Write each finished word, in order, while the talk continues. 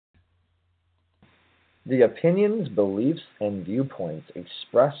The opinions, beliefs, and viewpoints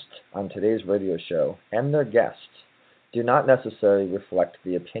expressed on today's radio show and their guests do not necessarily reflect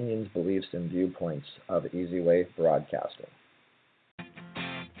the opinions, beliefs, and viewpoints of Easy Way Broadcasting.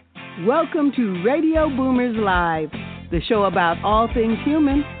 Welcome to Radio Boomers Live, the show about all things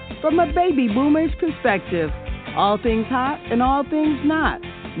human from a baby boomer's perspective. All things hot and all things not.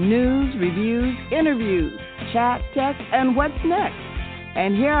 News, reviews, interviews, chat, tech, and what's next.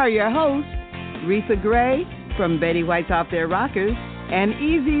 And here are your hosts, Retha Gray from Betty White's Off Their Rockers and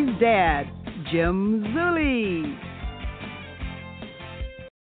Easy's dad, Jim Zulli.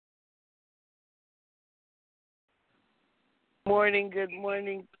 Morning, good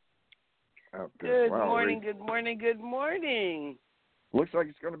morning. Good morning. Looks like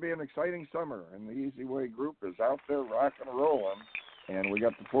it's going to be an exciting summer, and the Easy Way group is out there rocking and rolling. And we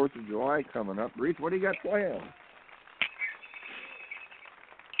got the 4th of July coming up. Reese, what do you got planned?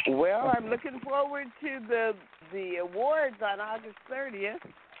 Well, I'm looking forward to the awards on August 30th.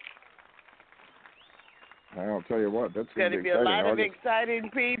 I'll tell you what, that's going to be a lot of exciting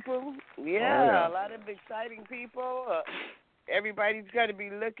people. Yeah, a lot of exciting people. Everybody's going to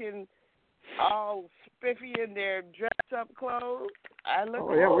be looking all spiffy in their dress-up clothes. I look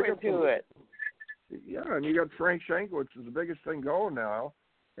forward to it. Yeah, and you got Frank Shank, which is the biggest thing going now,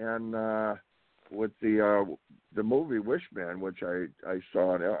 and with the movie Wishman, which I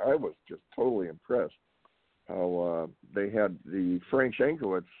saw, and I was just totally impressed how they had the Frank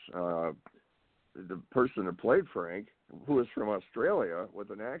Shankowitz, the person that played Frank, who is from Australia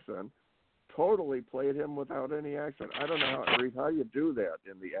with an accent, totally played him without any accent. I don't know how you do that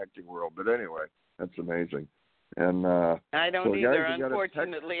in the acting world, but anyway, that's amazing. And I don't either.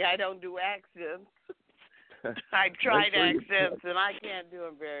 Unfortunately, I don't do accents. I tried accents, and I can't do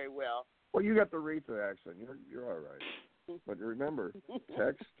them very well. Well, you got the Retha accent. You're all right. But remember,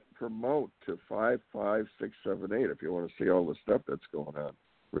 text promote to 55678 if you want to see all the stuff that's going on.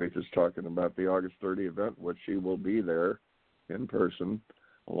 Retha's talking about the August 30 event, which she will be there in person,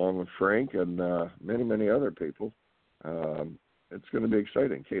 along with Frank and many, many other people. It's going to be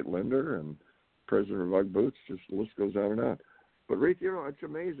exciting. Kate Linder and President of Ugg Boots, just the list goes on and on. But, Reith, it's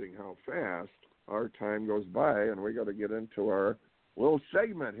amazing how fast our time goes by, and we got to get into our little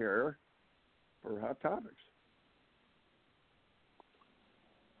segment here for Hot Topics.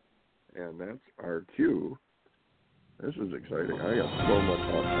 And that's our cue. This is exciting. I got so much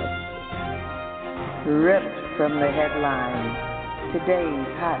Hot Topics. Ripped from the headlines, today's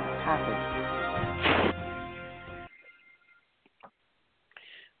Hot Topics.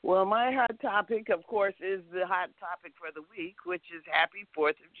 Well, my hot topic, of course, is the hot topic for the week, which is Happy 4th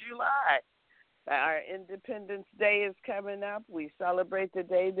of July. Our Independence Day is coming up. We celebrate the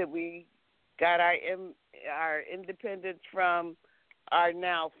day that we got our independence from our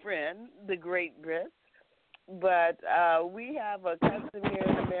now friend, the Great Brits. But we have a custom here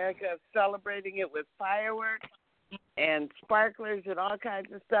in America of celebrating it with fireworks and sparklers and all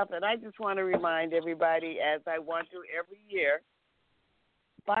kinds of stuff. And I just want to remind everybody, as I want to every year,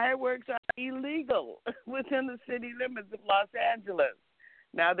 fireworks are illegal within the city limits of Los Angeles.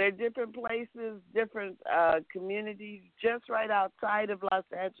 Now, there are different places, different communities just right outside of Los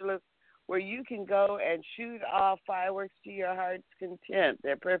Angeles where you can go and shoot off fireworks to your heart's content.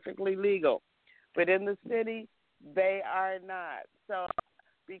 They're perfectly legal. But in the city, they are not. So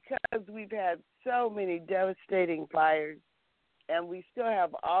because we've had so many devastating fires and we still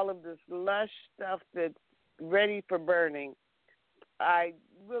have all of this lush stuff that's ready for burning, I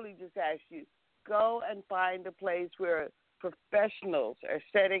really just ask you, go and find a place where professionals are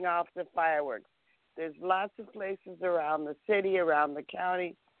setting off the fireworks. There's lots of places around the city, around the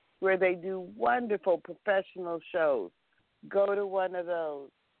county, where they do wonderful professional shows. Go to one of those.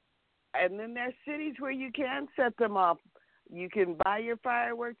 And then there's cities where you can set them off. You can buy your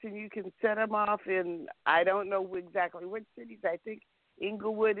fireworks and you can set them off in, I don't know exactly which cities. I think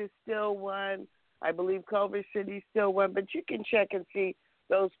Inglewood is still one. I believe Culver City is still one. But you can check and see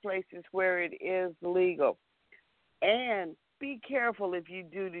those places where it is legal. And be careful if you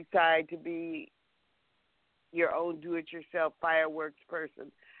do decide to be your own do-it-yourself fireworks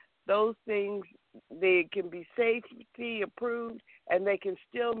person. Those things, they can be safety approved, and they can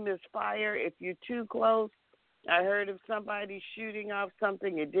still misfire if you're too close. I heard of somebody shooting off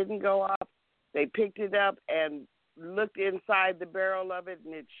something. It didn't go off. They picked it up and looked inside the barrel of it,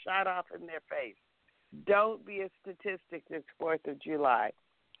 and it shot off in their face. Don't be a statistic this 4th of July.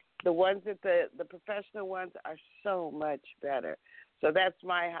 The ones that the professional ones are so much better. So that's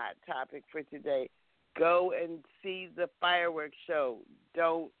my hot topic for today. Go and see the fireworks show.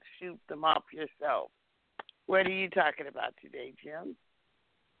 Don't shoot them off yourself. What are you talking about today, Jim?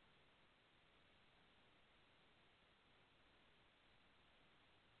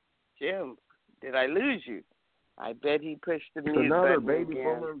 Jim, did I lose you? I bet he pushed the mute another button baby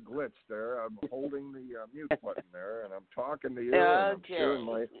again. boomer glitch there. I'm holding the mute button there, and I'm talking to you, Okay. and I'm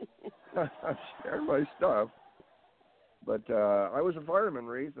sharing my stuff. But I was a fireman,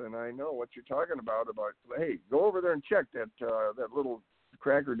 Reese, and I know what you're talking about. Hey, go over there and check that that little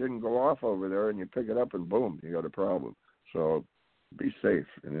cracker didn't go off over there, and you pick it up, and boom, you got a problem. So be safe,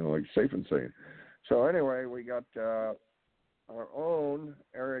 like safe and sane. So anyway, we got our own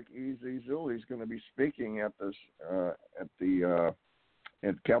Eric E.Z. Zuli is going to be speaking at this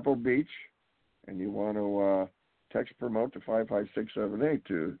at Capitol Beach, and you want to text promote to 55678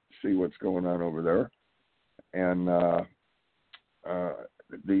 to see what's going on over there. And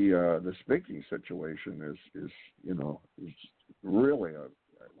the speaking situation is really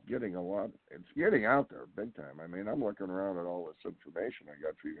getting a lot. It's getting out there big time. I mean, I'm looking around at all this information I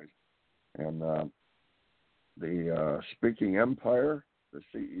got for you guys, and the Speaking Empire, the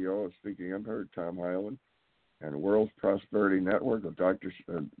CEO of Speaking Empire, Tom Hyland, and World Prosperity Network of Dr.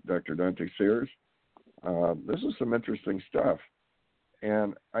 Dante Sears. This is some interesting stuff.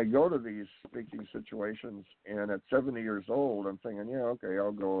 And I go to these speaking situations, and at 70 years old, I'm thinking, yeah, okay,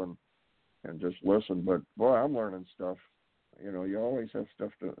 I'll go and just listen. But, boy, I'm learning stuff. You always have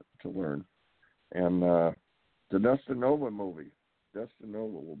stuff to learn. And the Dustin Nova movie, Dustin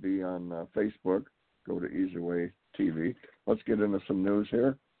Nova, will be on Facebook. Go to Easy Way TV. Let's get into some news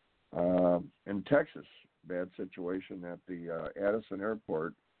here. In Texas, bad situation at the Addison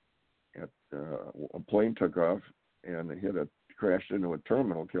Airport. A plane took off, and it crashed into a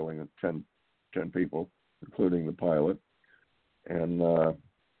terminal, killing 10 people, including the pilot. And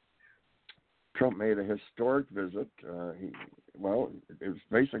Trump made a historic visit. It was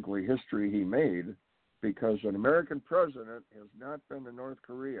basically history he made, because an American president has not been to North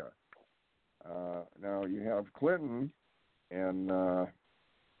Korea. Now you have Clinton and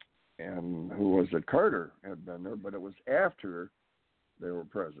who was it? Carter had been there, but it was after they were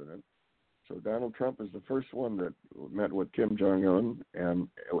president. So Donald Trump is the first one that met with Kim Jong-un, and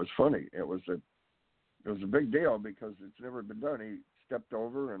it was funny. It was a big deal because it's never been done. He stepped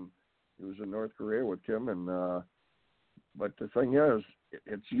over and he was in North Korea with Kim, and but the thing is,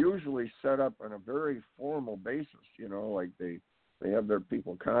 it's usually set up on a very formal basis. Like they have their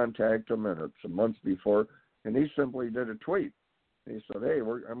people contact them, and it's a month before. And he simply did a tweet. He said, "Hey,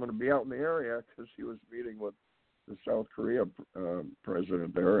 I'm going to be out in the area," because he was meeting with the South Korea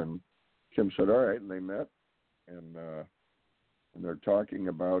president there, and Kim said, "All right," and they met, and they're talking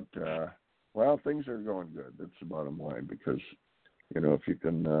about, things are going good. That's the bottom line, because, if you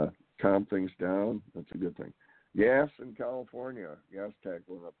can calm things down, that's a good thing. Gas in California, gas tax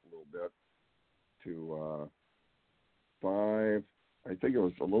went up a little bit to 5, I think it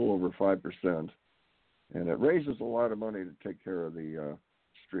was a little over 5%, and it raises a lot of money to take care of the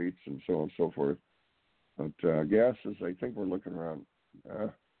streets and so on and so forth. But gas is, I think we're looking around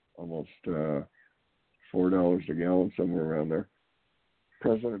almost $4 a gallon, somewhere around there.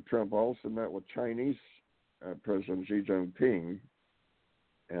 President Trump also met with Chinese President Xi Jinping,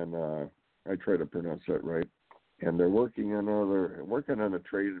 and I try to pronounce that right. And they're working on a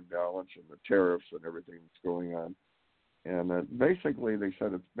trade imbalance and the tariffs and everything that's going on. And basically, they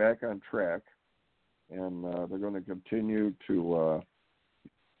said it's back on track, and they're going to continue to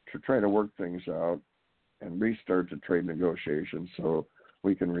try to work things out and restart the trade negotiations so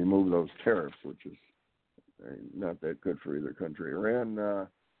we can remove those tariffs, which is not that good for either country. Iran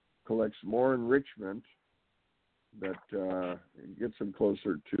collects more enrichment that gets them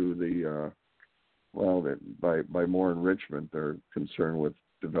closer to the by more enrichment, they're concerned with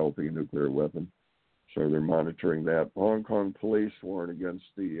developing a nuclear weapon. So they're monitoring that. Hong Kong police warn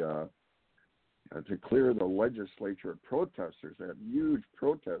against to clear the legislature of protesters. That huge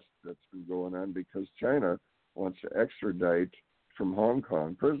protest that's been going on because China wants to extradite from Hong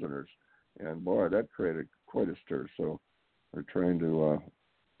Kong prisoners. And boy, that created quite a stir. So they're trying to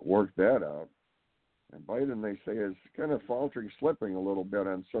work that out. And Biden, they say, is kind of faltering, slipping a little bit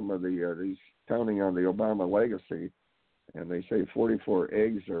on some of he's counting on the Obama legacy. And they say 44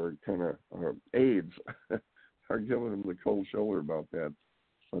 eggs are AIDS are giving them the cold shoulder about that.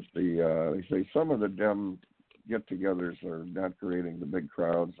 But they say some of the Dem get-togethers are not creating the big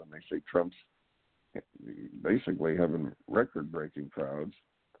crowds, and they say Trump's basically having record-breaking crowds.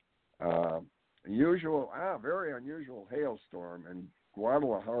 Very unusual hailstorm in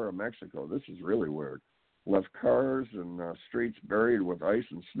Guadalajara, Mexico. This is really weird. Left cars and streets buried with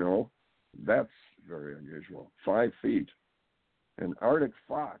ice and snow. That's very unusual. 5 feet. An Arctic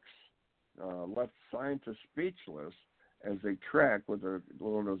fox left scientists speechless as they track with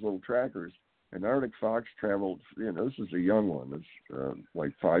one of those little trackers An Arctic fox traveled, this is a young one, it's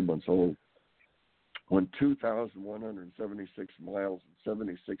like 5 months old, went 2,176 miles in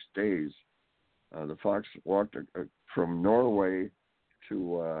 76 days. The fox walked from Norway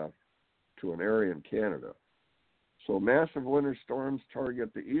to an area in Canada. So massive winter storms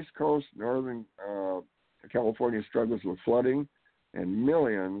target the East Coast. Northern California struggles with flooding, and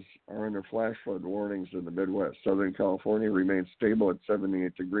millions are under flash flood warnings in the Midwest. Southern California remains stable at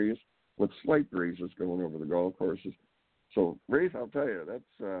 78 degrees with slight breezes going over the golf courses. So, Rafe, I'll tell you,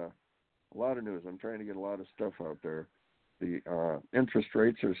 that's a lot of news. I'm trying to get a lot of stuff out there. The interest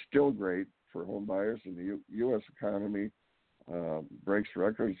rates are still great for home buyers, and the U.S. economy breaks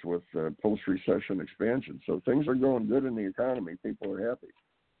records with post-recession expansion. So things are going good in the economy. People are happy.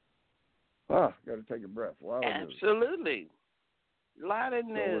 Got to take a breath. A lot of news. Absolutely. A lot of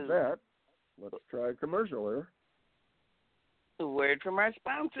news. So with that, let's try a commercial here. A word from our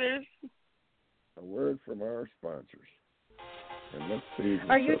sponsors. A word from our sponsors. And let's see.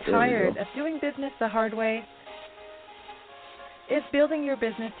 Are you tired of doing business the hard way? Is building your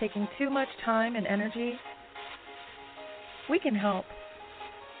business taking too much time and energy? We can help.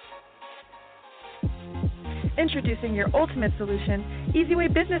 Introducing your ultimate solution,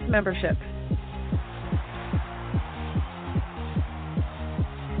 EasyWay Business Membership.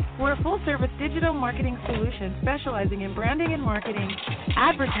 We're a full-service digital marketing solution specializing in branding and marketing,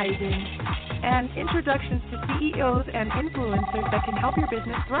 advertising, and introductions to CEOs and influencers that can help your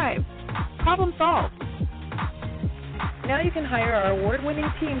business thrive. Problem solved. Now you can hire our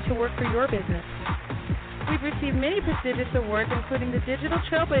award-winning team to work for your business. We've received many prestigious awards, including the Digital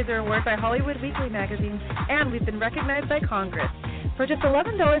Trailblazer Award by Hollywood Weekly magazine, and we've been recognized by Congress. For just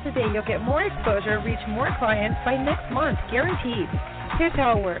 $11 a day, you'll get more exposure, reach more clients by next month, guaranteed. Here's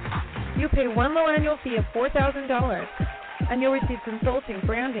how it works. You pay one low annual fee of $4,000, and you'll receive consulting,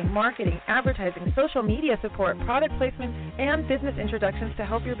 branding, marketing, advertising, social media support, product placement, and business introductions to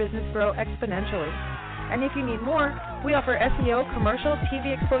help your business grow exponentially. And if you need more, we offer SEO, commercial,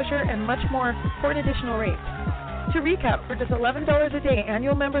 TV exposure, and much more for an additional rate. To recap, for just $11 a day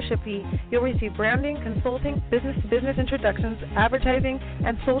annual membership fee, you'll receive branding, consulting, business-to-business introductions, advertising,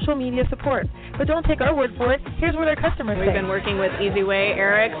 and social media support. But don't take our word for it. Here's what our customers say. We've been working with EasyWay,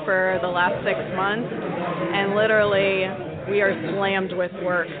 Eric, for the last 6 months, and literally we are slammed with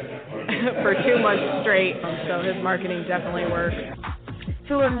work for 2 months straight, so his marketing definitely works.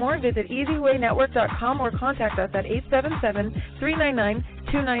 To learn more, visit EasyWayNetwork.com or contact us at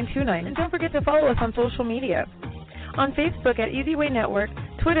 877-399-2929. And don't forget to follow us on social media. On Facebook at EasyWay Network,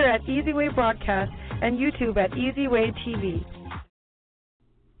 Twitter at EasyWay Broadcast, and YouTube at EasyWay TV.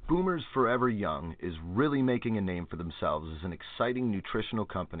 Boomers Forever Young is really making a name for themselves as an exciting nutritional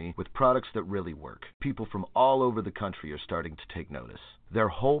company with products that really work. People from all over the country are starting to take notice. Their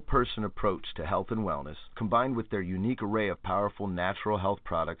whole-person approach to health and wellness, combined with their unique array of powerful natural health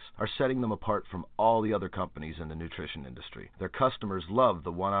products, are setting them apart from all the other companies in the nutrition industry. Their customers love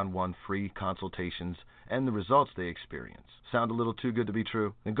the one-on-one free consultations and the results they experience. Sound a little too good to be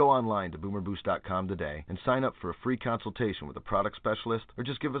true? Then go online to boomerboost.com today and sign up for a free consultation with a product specialist, or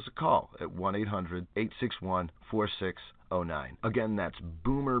just give us a call at 1-800-861-4609. Again, that's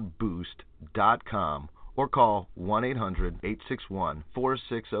boomerboost.com, or call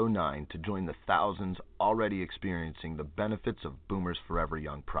 1-800-861-4609 to join the thousands already experiencing the benefits of Boomers Forever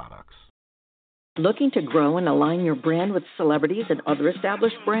Young products. Looking to grow and align your brand with celebrities and other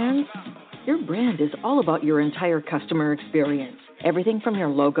established brands? Your brand is all about your entire customer experience. Everything from your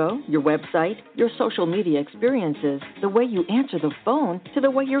logo, your website, your social media experiences, the way you answer the phone, to the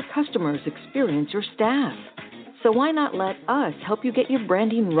way your customers experience your staff. So why not let us help you get your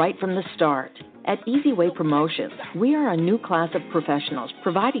branding right from the start? At EasyWay Promotions, we are a new class of professionals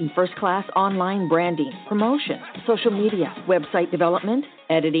providing first-class online branding, promotion, social media, website development,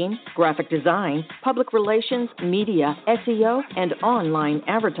 editing, graphic design, public relations, media, SEO, and online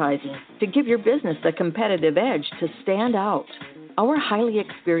advertising to give your business the competitive edge to stand out. Our highly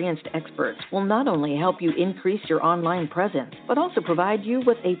experienced experts will not only help you increase your online presence, but also provide you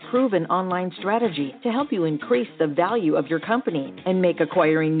with a proven online strategy to help you increase the value of your company and make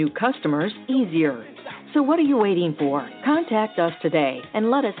acquiring new customers easier. So what are you waiting for? Contact us today and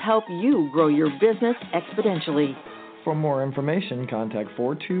let us help you grow your business exponentially. For more information, contact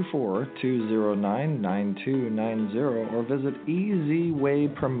 424-209-9290 or visit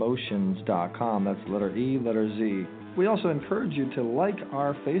easywaypromotions.com. That's letter E, letter Z. We also encourage you to like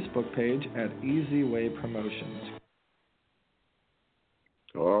our Facebook page at EasyWay Promotions.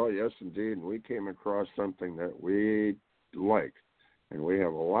 Oh, yes, indeed. We came across something that we like, and we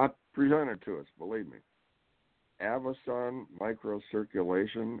have a lot presented to us, believe me. Avison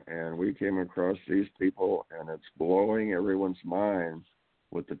Microcirculation, and we came across these people, and it's blowing everyone's mind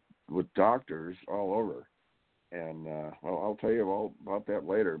with doctors all over. And I'll tell you all about that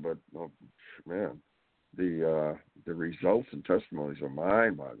later. But man, the results and testimonies are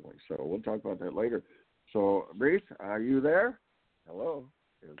mind-boggling. So we'll talk about that later. So, Reese, are you there? Hello.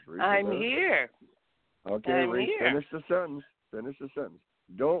 Is Reese I'm there? here. Okay, I'm Reese, here. finish the sentence.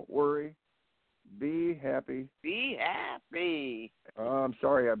 Don't worry. Be happy. Be happy. I'm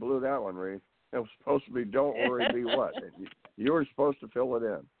sorry, I blew that one, Reese. It was supposed to be don't worry, be what? You were supposed to fill it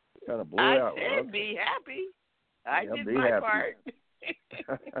in. Kind of blew I that one. said Okay. be happy. I Yeah, did be my happy.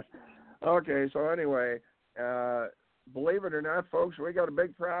 part. Okay, so anyway, believe it or not, folks, we got a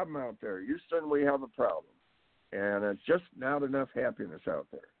big problem out there. Houston, we have a problem. And it's just not enough happiness out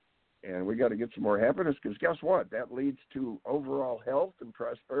there. And we got to get some more happiness because guess what? That leads to overall health and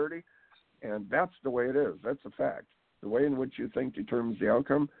prosperity. And that's the way it is. That's a fact. The way in which you think determines the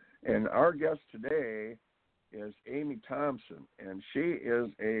outcome. And our guest today is Amy Thompson, and she is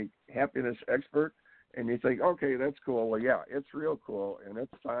a happiness expert. And you think, okay, that's cool. Well, yeah, it's real cool, and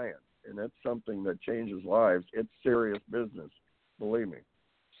it's science, and it's something that changes lives. It's serious business, believe me.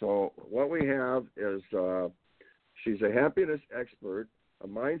 So what we have is she's a happiness expert, a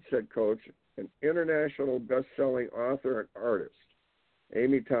mindset coach, an international best-selling author and artist.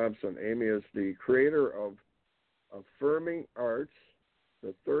 Amy Thompson. Amy is the creator of Affirming Arts,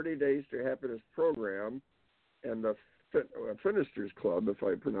 the 30 Days to Happiness program, and the Finisters Club. If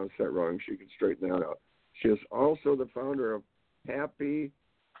I pronounce that wrong, she can straighten that out. She is also the founder of Happy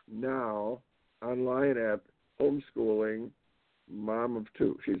Now online app, homeschooling, mom of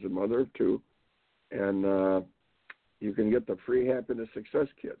two. She's a mother of two. And you can get the free Happiness Success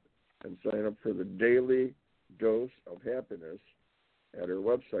Kit and sign up for the daily dose of happiness at her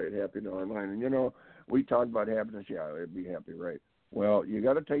website, Happy Now Online. And, you know, we talk about happiness. Yeah, it'd be happy, right? Well, you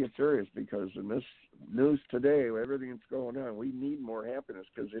got to take it serious because in this news today, everything that's going on, we need more happiness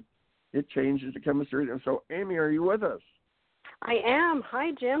because it changes the chemistry. And so, Amy, are you with us? I am.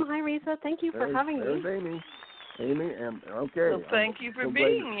 Hi, Jim. Hi, Risa. Thank you for having me. There's Amy. Amy, and okay. Well, thank you for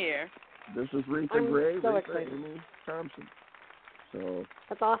being here. This is Rita I'm Gray, so Rita excited. Amy Thompson. So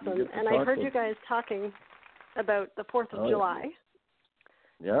that's awesome. And I heard you guys talking about the 4th of July.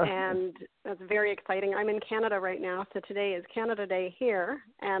 Yeah. And that's very exciting. I'm in Canada right now, so today is Canada Day here,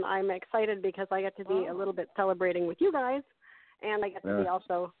 and I'm excited because I get to be a little bit celebrating with you guys, and I get to be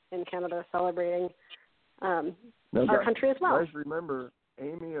also in Canada celebrating our country as well. Guys, remember,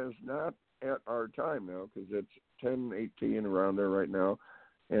 Amy is not at our time now because it's 10:18 around there right now,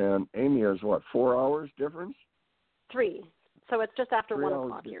 and Amy is what, 4 hours difference? 3. So it's just after 1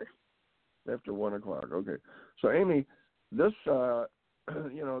 o'clock here. After 1 o'clock, okay. So Amy, this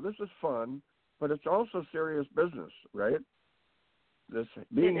this is fun, but it's also serious business, right? This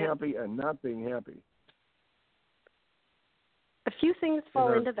being happy and not being happy. A few things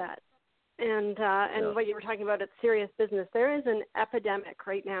fall into that. And what you were talking about, it's serious business. There is an epidemic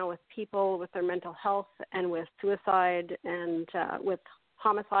right now with people with their mental health and with suicide and with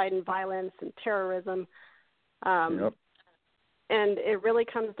homicide and violence and terrorism. And it really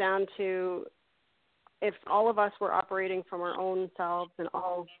comes down to if all of us were operating from our own selves and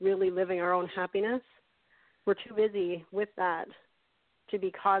all really living our own happiness, we're too busy with that to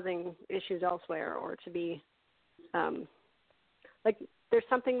be causing issues elsewhere or to be there's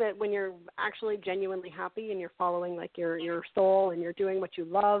something that when you're actually genuinely happy and you're following like your soul and you're doing what you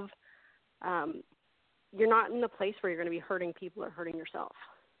love, you're not in a place where you're going to be hurting people or hurting yourself.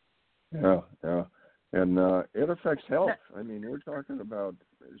 Yeah. And it affects health. I mean, we're talking about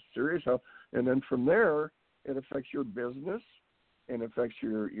serious health. And then from there, it affects your business and affects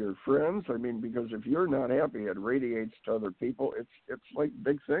your friends. I mean, because if you're not happy, it radiates to other people. It's like a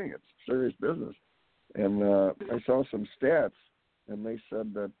big thing. It's serious business. And I saw some stats, and they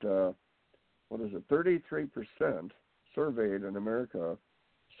said that, 33% surveyed in America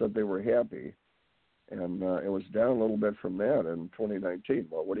said they were happy. And it was down a little bit from that in 2019.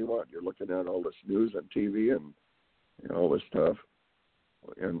 Well, what do you want? You're looking at all this news on TV and all this stuff.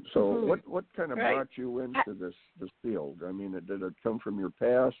 And so what kind of brought you into this field? I mean, did it come from your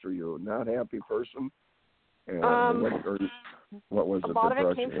past? Or you a not happy person? And what was it that brought you? A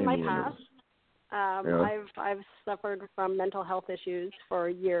lot of it came from my past. I've suffered from mental health issues for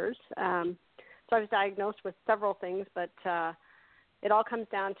years. So I was diagnosed with several things, but it all comes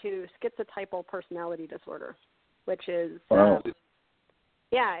down to schizotypal personality disorder, which is,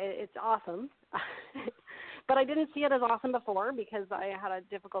 it's awesome. But I didn't see it as awesome before because I had a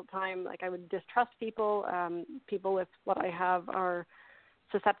difficult time. Like I would distrust people. People with what I have are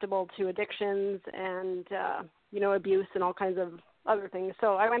susceptible to addictions and, abuse and all kinds of other things.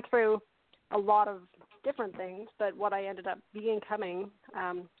 So I went through a lot of different things, but what I ended up becoming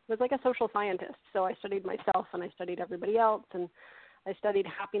was like a social scientist. So I studied myself and I studied everybody else, and I studied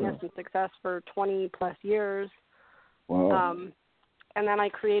happiness and success for 20 plus years. Wow. And then I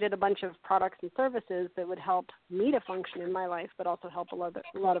created a bunch of products and services that would help me to function in my life, but also help a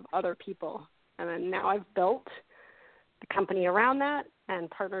lot of other people. And then now I've built the company around that and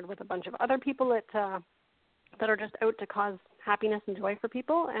partnered with a bunch of other people that are just out to cause happiness and joy for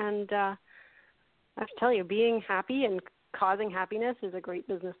people. And I have to tell you, being happy and causing happiness is a great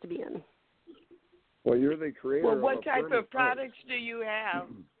business to be in. Well, you're the creator. Well, what of type of products do you have?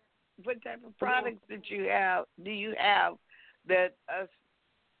 What type of products do you have that us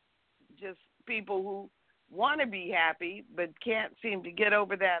just people who want to be happy but can't seem to get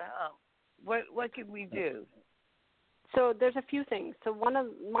over that hump? What can we do? So there's a few things. So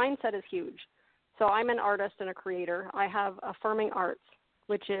mindset is huge. So I'm an artist and a creator. I have Affirming Arts,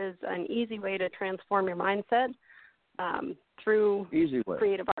 which is an easy way to transform your mindset through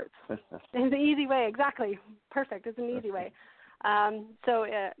creative arts. It's an easy way, exactly. Perfect. It's an easy way. So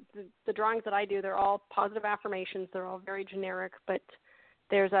the drawings that I do, they're all positive affirmations. They're all very generic, but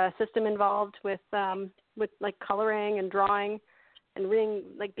there's a system involved with like coloring and drawing and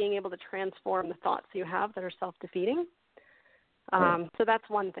being able to transform the thoughts you have that are self-defeating. So that's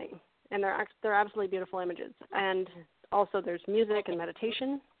one thing. And they're absolutely beautiful images. And also there's music and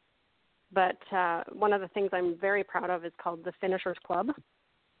meditation. But one of the things I'm very proud of is called the Finishers Club.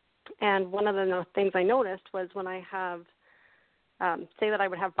 And one of the things I noticed was when I have, say that I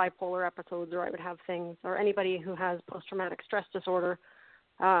would have bipolar episodes, or I would have things, or anybody who has post-traumatic stress disorder,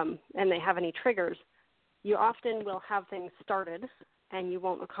 and they have any triggers, you often will have things started and you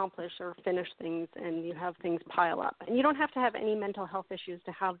won't accomplish or finish things, and you have things pile up. And you don't have to have any mental health issues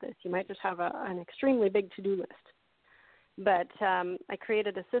to have this. You might just have an extremely big to-do list. But I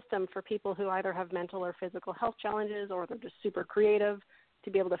created a system for people who either have mental or physical health challenges, or they're just super creative, to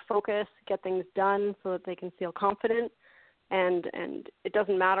be able to focus, get things done so that they can feel confident. And it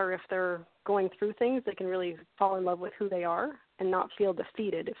doesn't matter if they're going through things, they can really fall in love with who they are and not feel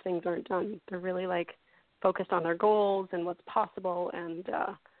defeated if things aren't done. They're really focused on their goals and what's possible, and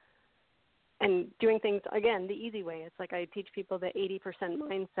doing things, again, the easy way. It's like I teach people the 80%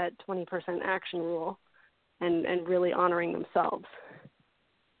 mindset, 20% action rule, and really honoring themselves.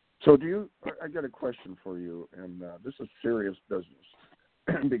 So I got a question for you, and this is serious business,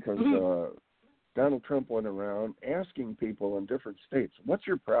 because Donald Trump went around asking people in different states, what's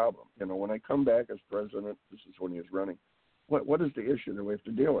your problem? When I come back as president, this is when he was running, what is the issue that we have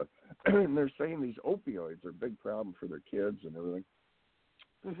to deal with? And they're saying these opioids are a big problem for their kids and everything.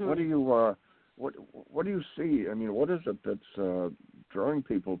 Mm-hmm. What do you see? I mean, what is it that's drawing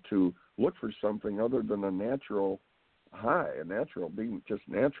people to look for something other than a natural high, being just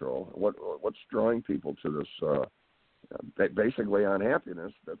natural? What's drawing people to this basically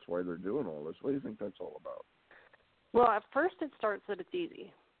unhappiness? That's why they're doing all this. What do you think that's all about? Well, at first it starts that it's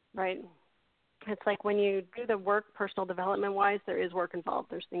easy, right? It's like when you do the work personal development-wise, there is work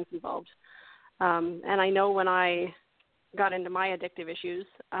involved. There's things involved. And I know when I got into my addictive issues,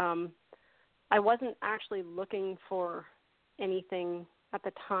 I wasn't actually looking for anything at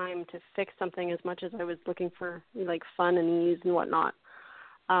the time to fix something as much as I was looking for fun and ease and whatnot.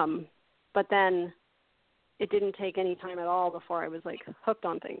 But then it didn't take any time at all before I was hooked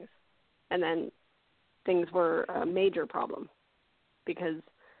on things. And then things were a major problem because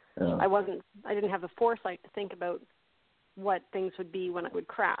I didn't have the foresight to think about what things would be when I would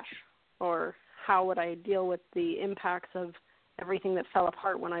crash, or how would I deal with the impacts of everything that fell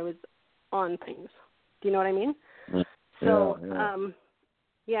apart when I was on things. Do you know what I mean? Yeah, so,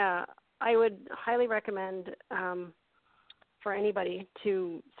 I would highly recommend for anybody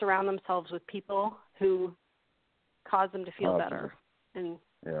to surround themselves with people who cause them to feel better, and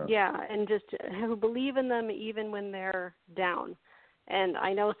and just who believe in them even when they're down. And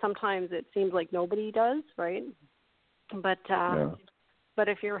I know sometimes it seems like nobody does, right? But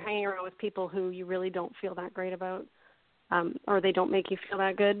if you're hanging around with people who you really don't feel that great about, or they don't make you feel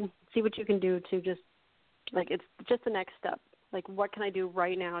that good, see what you can do to just, it's just the next step. What can I do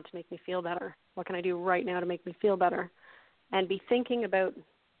right now to make me feel better? What can I do right now to make me feel better? And be thinking about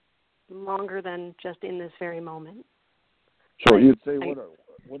longer than just in this very moment. So you'd say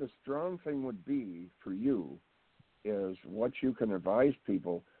what a strong thing would be for you is what you can advise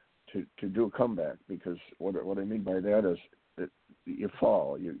people to do a comeback, because what I mean by that is that you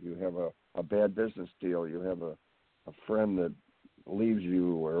fall, you have a bad business deal, you have a friend that leaves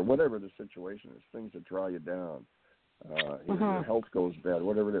you, or whatever the situation is, things that draw you down. your health goes bad,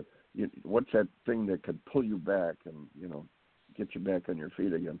 whatever it is. What's that thing that could pull you back and, get you back on your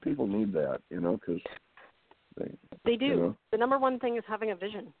feet again? People need that, because they do. You know? The number one thing is having a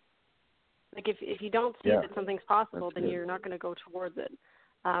vision. Like if you don't see that something's possible, then you're not going to go towards it.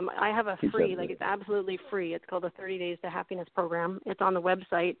 I have a free, it's absolutely free. It's called the 30 Days to Happiness program. It's on the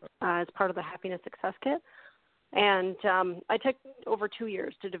website as part of the Happiness Success Kit. And I took over 2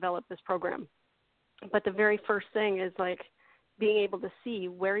 years to develop this program. But the very first thing is being able to see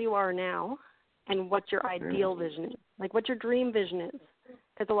where you are now and what your ideal vision is, what your dream vision is.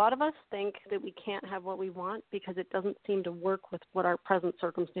 Because a lot of us think that we can't have what we want because it doesn't seem to work with what our present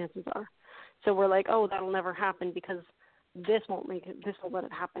circumstances are. So we're like, oh, that'll never happen because this won't let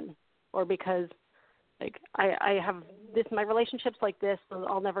it happen. Or because I have this, my relationship's like this, so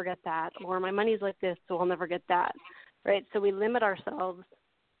I'll never get that. Or my money's like this, so I'll never get that. Right? So we limit ourselves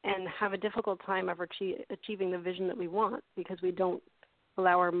and have a difficult time ever achieving the vision that we want because we don't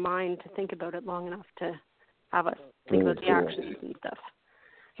allow our mind to think about it long enough to have us think about the actions and stuff.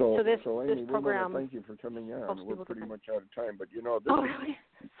 So Amy, this program, thank you for coming on. We're pretty much out of time, but really?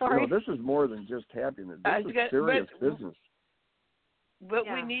 Sorry. This is more than just happiness. This is serious business. But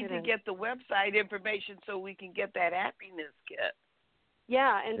we need to get the website information so we can get that happiness kit.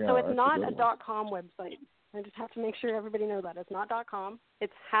 Yeah, and so it's not a .com website. I just have to make sure everybody knows that. It's not .com.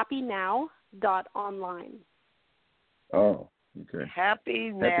 It's happynow.online. Oh, okay.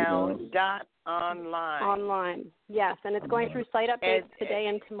 Happynow.online. Online, yes. And it's going through site updates today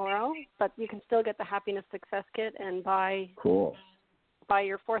and tomorrow, but you can still get the Happiness Success Kit, and by your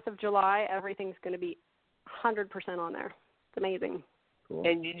 4th of July, everything's going to be 100% on there. It's amazing. Cool.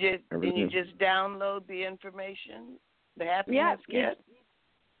 And you just download the information, the Happiness Kit?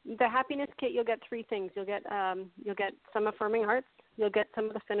 The Happiness Kit, you'll get 3 things. You'll get some affirming hearts, you'll get some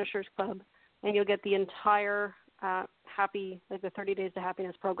of the Finishers Club, and you'll get the entire the 30 Days to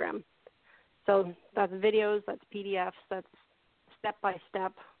Happiness program. So that's videos, that's PDFs, that's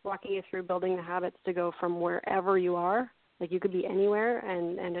step-by-step walking you through building the habits to go from wherever you are. You could be anywhere,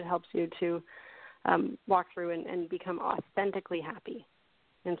 and it helps you to walk through and become authentically happy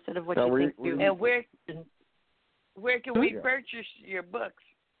instead of what you think you do. And where can we purchase your books?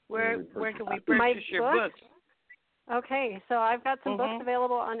 Where can we purchase your books? Okay, so I've got some books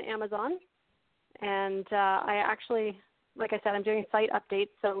available on Amazon, and I actually, like I said, I'm doing site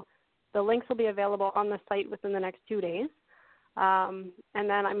updates, so the links will be available on the site within the next 2 days. And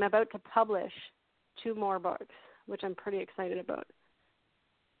then I'm about to publish 2 more books, which I'm pretty excited about.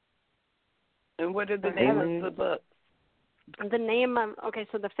 And what are the names of the books? The name,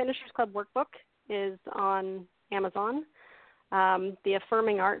 so the Finishers Club workbook is on Amazon. The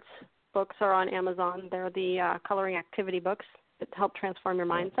Affirming Arts books are on Amazon. They're the coloring activity books that help transform your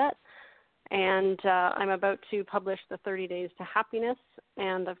mindset. And I'm about to publish the 30 Days to Happiness,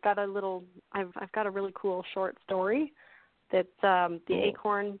 and I've got a really cool short story that's the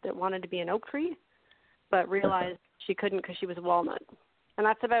acorn that wanted to be an oak tree, but realized she couldn't because she was a walnut. And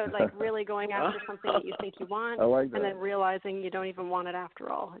that's about really going after something that you think you want, and then realizing you don't even want it after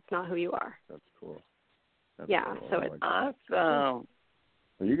all. It's not who you are. That's cool. Cool. So it's awesome. Well,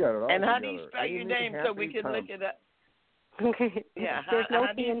 you got it all. And how do you spell your name so we can look it up? Okay. Yeah. There's no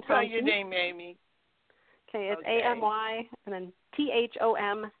how do you spell your name, Amy? Okay, it's AMY and then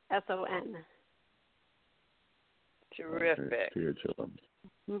THOMSON. Terrific. THOM.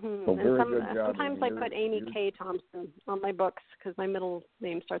 Well, very good job. Sometimes I put Amy K. Thompson on my books because my middle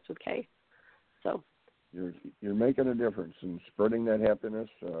name starts with K. So you're making a difference and spreading that happiness.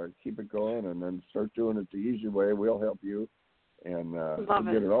 Keep it going, and then start doing it the easy way. We'll help you, and we'll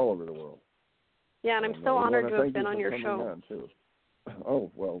get it all over the world. Yeah, and I'm so honored to have been on your show. On too. Oh,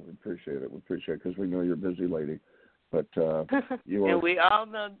 well, we appreciate it. We appreciate it because we know you're a busy lady. But you are. And we all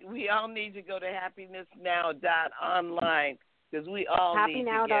need to go to happinessnow.online because we all need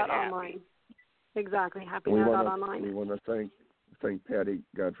to get happy. Exactly, happynow.online. We want to thank Patty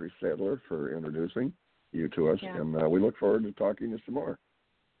Godfrey Sadler for introducing you to us, and we look forward to talking to you some more.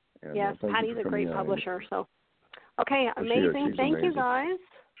 And, yes, Patty's a great publisher. So, okay, amazing. She's thank amazing. You guys.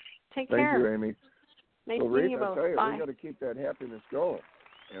 Take care. Thank you, Amy. Nice so, meeting Rick, you both. Bye. We got to keep that happiness going.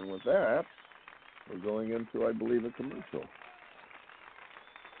 And with that, we're going into, I believe, a commercial.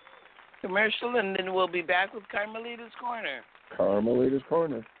 And then we'll be back with Carmelita's Corner. Carmelita's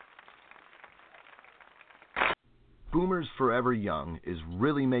Corner. Boomers Forever Young is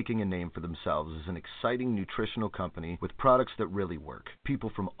really making a name for themselves as an exciting nutritional company with products that really work.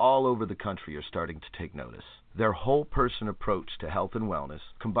 People from all over the country are starting to take notice. Their whole-person approach to health and wellness,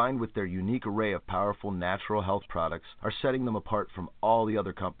 combined with their unique array of powerful natural health products, are setting them apart from all the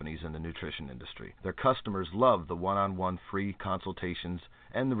other companies in the nutrition industry. Their customers love the one-on-one free consultations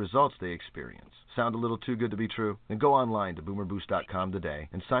and the results they experience. Sound a little too good to be true? Then go online to boomerboost.com today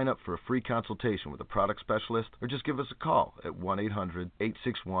and sign up for a free consultation with a product specialist, or just give us a call at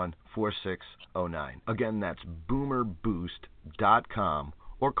 1-800-861-4609. Again, that's boomerboost.com,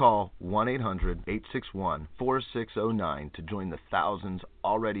 or call 1-800-861-4609 to join the thousands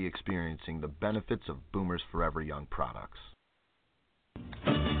already experiencing the benefits of Boomers Forever Young products.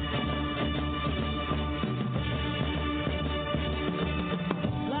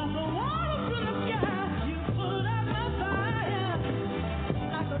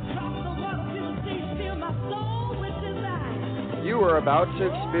 You are about to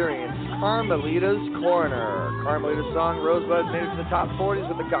experience Carmelita's Corner. Carmelita's song Rosebud made it to the top 40s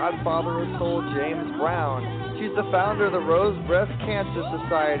with the godfather of soul, James Brown. She's the founder of the Rose Breast Cancer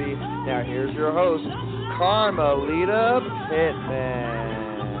Society. Now here's your host, Carmelita Pittman.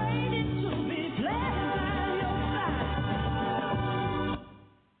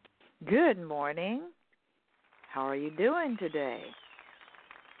 Good morning. How are you doing today?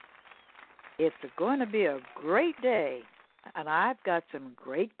 It's going to be a great day, and I've got some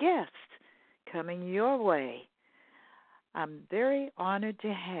great guests coming your way. I'm very honored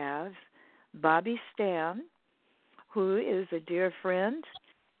to have Bobbi Stan, who is a dear friend,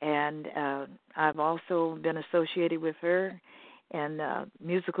 and I've also been associated with her in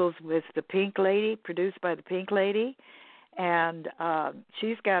musicals with the Pink Lady, produced by the Pink Lady, and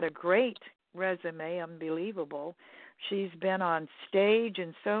she's got a great resume, unbelievable. She's been on stage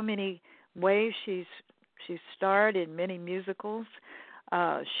in so many ways. She's starred in many musicals.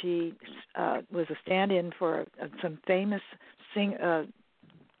 She was a stand-in for some famous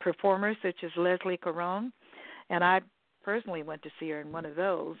performers such as Leslie Caron, and I personally went to see her in one of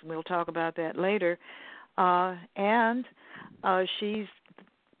those. We'll talk about that later. And she's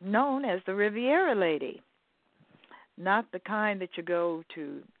known as the Riviera Lady, not the kind that you go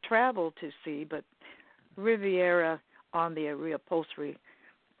to travel to see, but Riviera on the reupholstery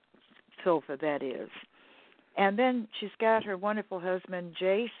sofa, that is. And then she's got her wonderful husband,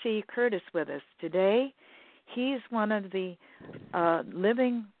 J.C. Curtis, with us today. He's one of the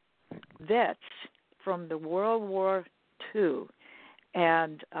living vets from the World War II.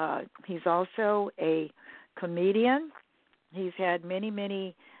 And he's also a comedian. He's had many,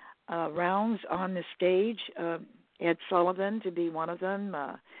 many rounds on the stage. Ed Sullivan to be one of them,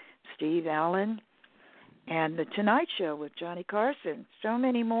 Steve Allen, and The Tonight Show with Johnny Carson, so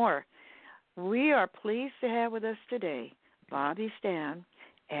many more. We are pleased to have with us today Bobbi Stan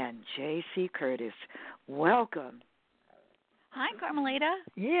and J.C. Curtis. Welcome. Hi, Carmelita.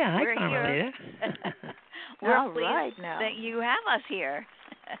 Yeah, hi, Carmelita. We're pleased that you have us here.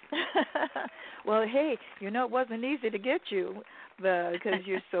 Well, hey, it wasn't easy to get you because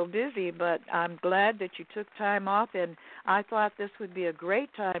you're so busy, but I'm glad that you took time off, and I thought this would be a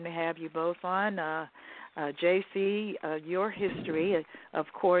great time to have you both on. J.C., your history,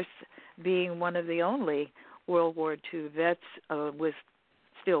 of course, being one of the only World War II vets was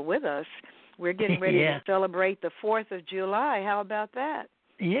still with us. We're getting ready to celebrate the 4th of July. How about that?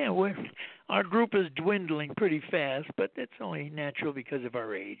 Yeah, our group is dwindling pretty fast, but that's only natural because of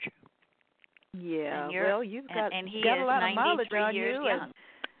our age. Yeah, you've got and he got is a lot of mileage on years you, young.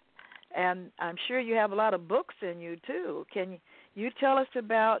 and I'm sure you have a lot of books in you too. Can you tell us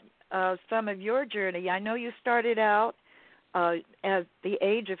about some of your journey? I know you started out at the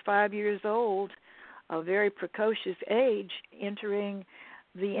age of 5 years old, a very precocious age, entering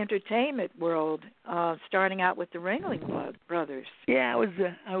the entertainment world, starting out with the Ringling Brothers. Yeah,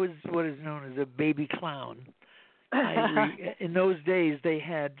 I was what is known as a baby clown. In those days, they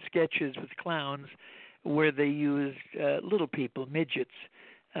had sketches with clowns where they used little people, midgets,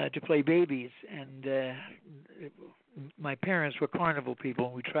 to play babies. And my parents were carnival people,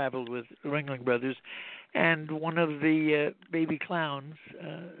 and we traveled with Ringling Brothers. And one of the baby clowns,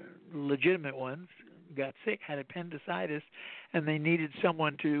 legitimate ones, got sick, had appendicitis, and they needed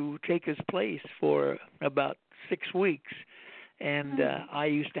someone to take his place for about 6 weeks. And I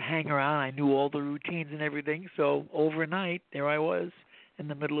used to hang around. I knew all the routines and everything. So overnight, there I was in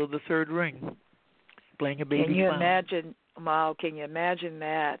the middle of the third ring, playing a baby clown. Can you imagine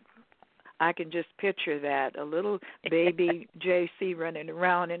that? I can just picture that, a little baby J.C. running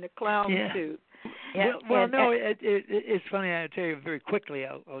around in a clown suit. Yeah. Well, no, it's funny. I'll tell you very quickly.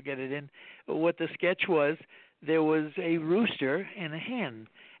 I'll get it in. What the sketch was, there was a rooster and a hen,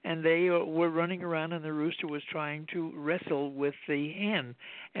 and they were running around, and the rooster was trying to wrestle with the hen,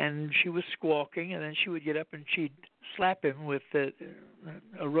 and she was squawking, and then she would get up and she'd slap him with a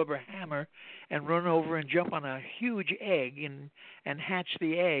rubber hammer and run over and jump on a huge egg and hatch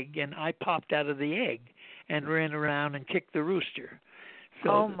the egg, and I popped out of the egg and ran around and kicked the rooster. So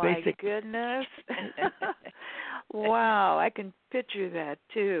oh my goodness. Wow, I can picture that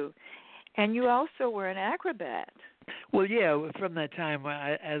too. And you also were an acrobat. Well, yeah, from that time,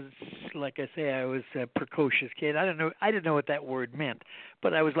 like I say, I was a precocious kid. I didn't know what that word meant,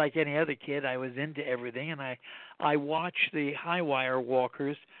 but I was like any other kid. I was into everything, and I watched the high wire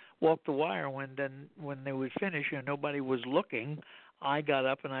walkers walk the wire when they would finish and nobody was looking. I got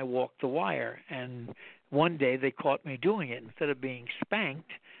up and I walked the wire, and one day they caught me doing it. Instead of being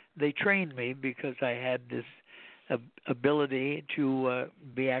spanked, they trained me because I had this ability to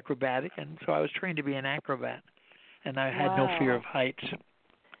be acrobatic, and so I was trained to be an acrobat, and I had no fear of heights.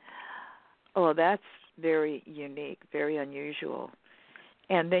 Oh, that's very unique, very unusual.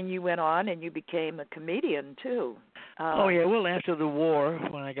 And then you went on and you became a comedian too. Oh yeah, well after the war,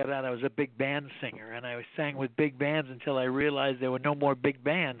 when I got out, I was a big band singer, and I sang with big bands until I realized there were no more big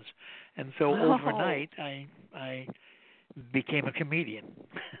bands, and so overnight I became a comedian.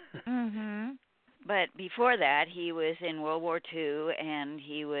 Mhm. But before that, he was in World War II, and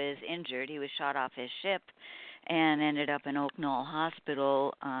he was injured. He was shot off his ship and ended up in Oak Knoll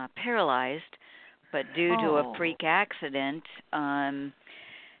Hospital, paralyzed. But due to a freak accident, I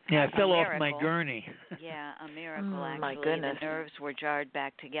fell off my gurney. Yeah, a miracle, actually. My goodness. The nerves were jarred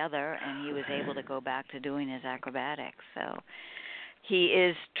back together, and he was able to go back to doing his acrobatics. So he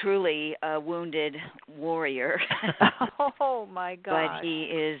is truly a wounded warrior. Oh my God! But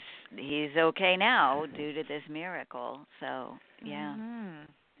he's okay now due to this miracle. So yeah. Mm-hmm.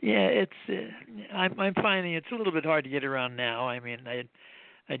 Yeah, it's I'm finding it's a little bit hard to get around now. I mean,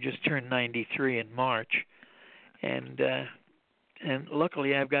 I just turned 93 in March, and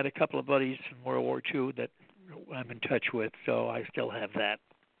luckily I've got a couple of buddies from World War II that I'm in touch with, so I still have that.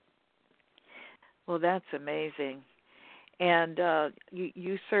 Well, that's amazing. And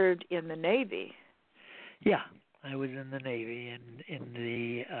you served in the Navy. Yeah, I was in the Navy and in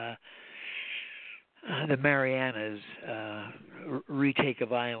the Marianas retake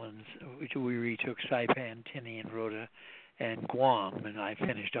of islands, which we retook Saipan, Tinian, Rota, and Guam, and I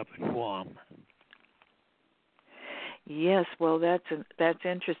finished up in Guam. Yes, well, that's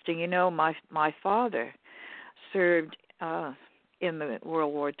interesting. You know, my father served in the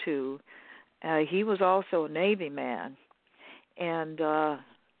World War II. He was also a Navy man, and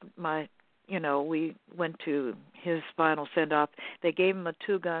we went to his final send-off. They gave him a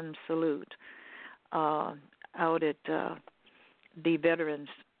 2-gun salute out at the Veterans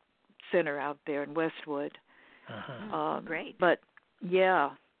Center out there in Westwood. Great. But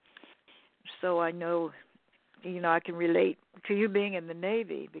yeah, so I know, I can relate to you being in the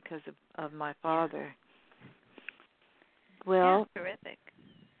Navy because of my father. Well, yeah, terrific.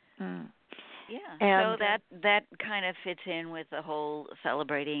 Yeah, and so that kind of fits in with the whole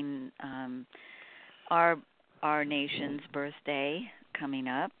celebrating our nation's birthday coming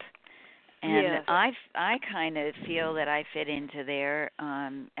up. And yes. I kind of feel that I fit into there.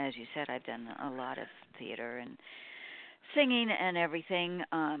 As you said, I've done a lot of theater and singing and everything.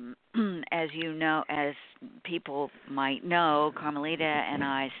 As you know, as people might know, Carmelita and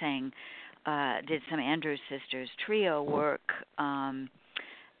I did some Andrews Sisters trio work.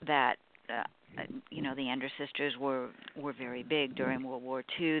 That the Andrews Sisters were very big during World War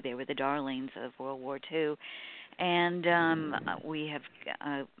II. They were the darlings of World War II. And we have,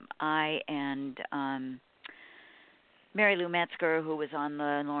 I and Mary Lou Metzger, who was on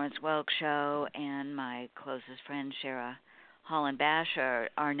the Lawrence Welk show, and my closest friend, Shara Holland Basher,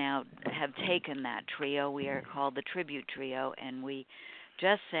 have taken that trio. We are called the Tribute Trio, and we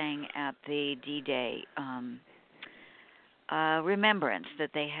just sang at the D-Day remembrance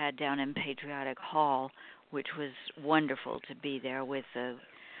that they had down in Patriotic Hall, which was wonderful to be there with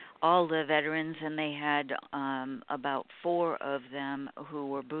all the veterans, and they had about 4 of them who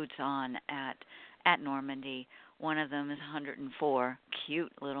were boots on at Normandy. One of them is 104,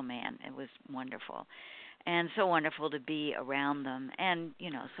 cute little man. It was wonderful, and so wonderful to be around them. And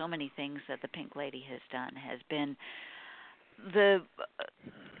so many things that the Pink Lady has done has been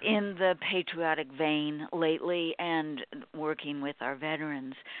in the patriotic vein lately, and working with our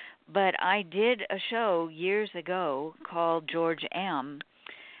veterans. But I did a show years ago called George M.,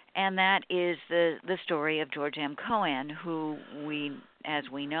 and that is the story of George M. Cohan, who as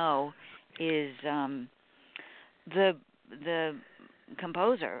we know, is the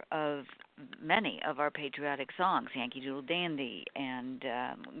composer of many of our patriotic songs, Yankee Doodle Dandy and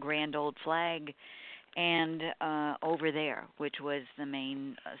Grand Old Flag, and Over There, which was the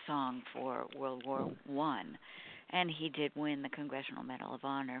main song for World War I. And he did win the Congressional Medal of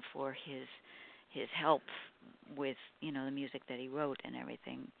Honor for his help with, the music that he wrote and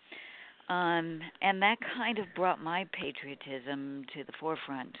everything. And that kind of brought my patriotism to the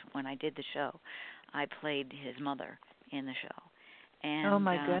forefront when I did the show. I played his mother in the show. And, oh,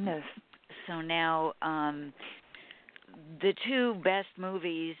 my goodness. So now the two best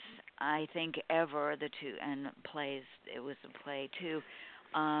movies, I think, ever, and plays, it was a play too,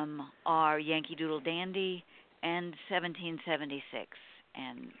 are Yankee Doodle Dandy and 1776.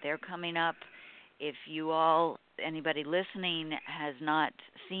 And they're coming up. If anybody listening has not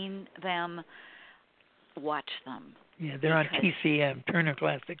seen them, watch them. Yeah, they're on TCM, Turner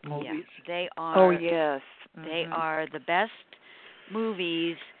Classic Movies. Yeah, they are. Oh, yes. They are the best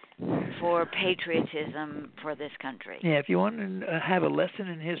movies for patriotism for this country. Yeah, if you want to have a lesson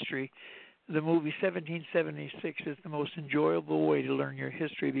in history, the movie 1776 is the most enjoyable way to learn your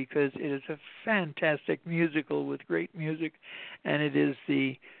history because it is a fantastic musical with great music, and it is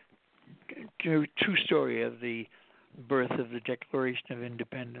the true story of the birth of the Declaration of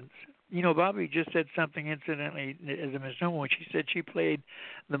Independence. Bobby just said something incidentally as a misnomer when she said she played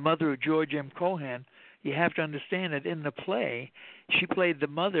the mother of George M. Cohan. You have to understand that in the play, she played the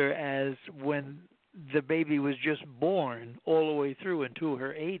mother as when the baby was just born all the way through into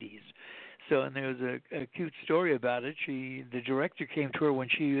her 80s. So, and there was a cute story about it. The director came to her when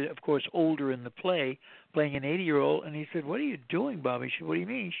she, of course, older in the play, playing an 80-year-old, and he said, "What are you doing, Bobby?" She said, "What do you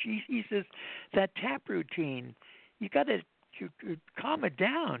mean?" He says, "That tap routine, you got to calm it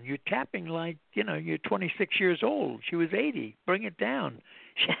down. You're tapping like, you're 26 years old. She was 80. Bring it down.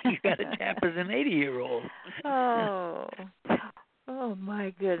 You got to tap as an 80-year-old. Oh,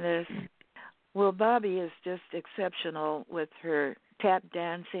 my goodness. Well, Bobby is just exceptional with her tap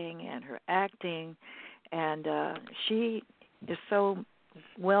dancing and her acting, and she is so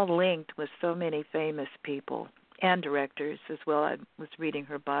well linked with so many famous people and directors as well. I was reading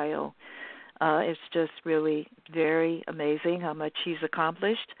her bio. It's just really very amazing how much she's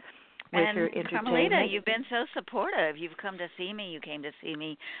accomplished with her entertainment. Carmelita, you've been so supportive. You've come to see me. You came to see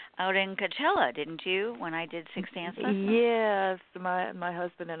me out in Coachella, didn't you, when I did Six Dance Festival? Yes, my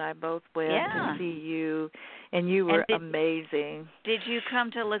husband and I both went to see you, and you were amazing. Did you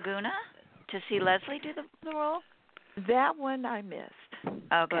come to Laguna to see Leslie do the role? That one I missed. Okay.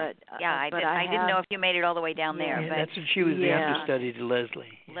 I didn't know if you made it all the way down there. Yeah, but that's when she was the understudy to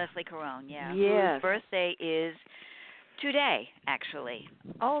Leslie. Leslie Caron, yeah. Yes. Whose birthday is today, actually.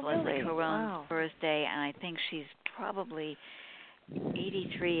 Oh, Leslie really? Caron's birthday, and I think she's probably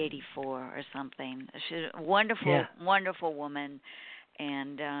 83, 84 or something. She's a wonderful woman,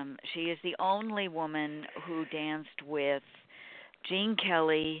 and she is the only woman who danced with Gene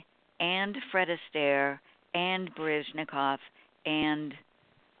Kelly and Fred Astaire and Baryshnikov and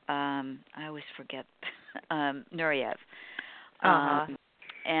I always forget Nureyev.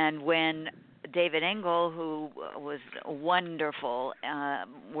 And when David Engel, who was wonderful,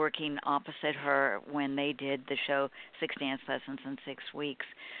 working opposite her when they did the show Six Dance Lessons in 6 Weeks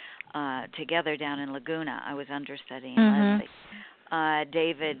together down in Laguna, I was understudying Leslie.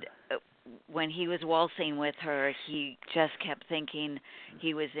 David, when he was waltzing with her, he just kept thinking,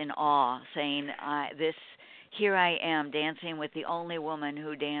 he was in awe, saying, here I am dancing with the only woman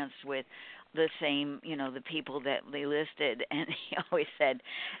who danced with the same, the people that they listed. And he always said,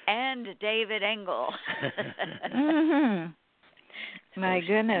 and David Engel. My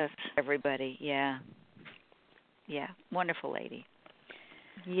goodness. Everybody, yeah. Yeah, wonderful lady.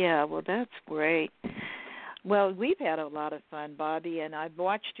 Yeah, well, that's great. Well, we've had a lot of fun, Bobby, and I've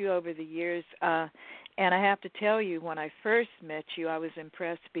watched you over the years. And I have to tell you, when I first met you, I was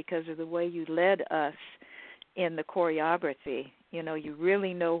impressed because of the way you led us in the choreography. You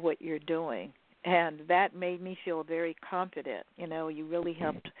really know what you're doing, and that made me feel very confident. You really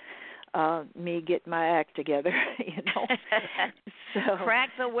helped me get my act together. So crack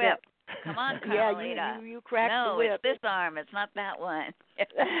the whip. Come on, Carmelita. Yeah, you crack the whip. No, it's this arm. It's not that one.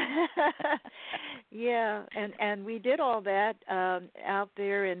 Yeah, and we did all that out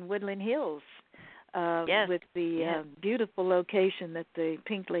there in Woodland Hills with the beautiful location that the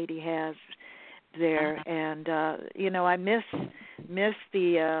Pink Lady has there. And I miss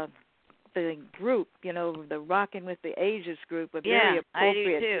the group, the Rockin' with the Ages group, a very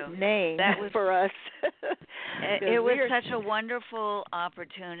appropriate name for us. It was such a wonderful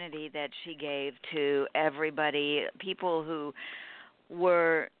opportunity that she gave to everybody, people who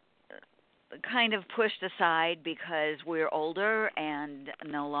were kind of pushed aside because we're older and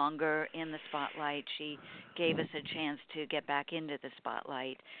no longer in the spotlight. She gave us a chance to get back into the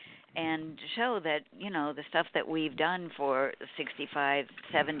spotlight and show that, the stuff that we've done for 65,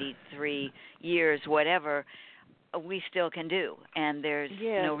 73 years, whatever, we still can do. And there's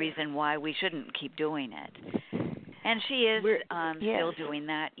no reason why we shouldn't keep doing it. And she is still doing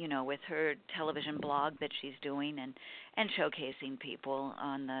that, with her television blog that she's doing and showcasing people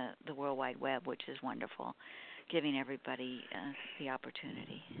on the World Wide Web, which is wonderful, giving everybody the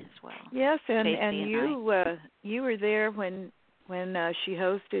opportunity as well. Yes, and you were there when she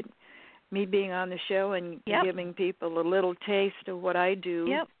hosted me being on the show and giving people a little taste of what I do.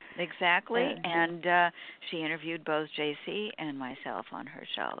 Yep, exactly. And she interviewed both JC and myself on her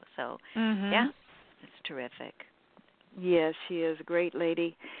show. So, it's terrific. Yes, she is a great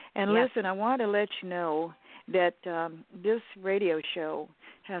lady. And listen, I want to let you know that this radio show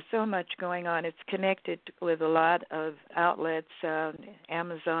has so much going on. It's connected with a lot of outlets,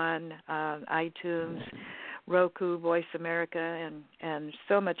 Amazon, iTunes, Roku, Voice America, and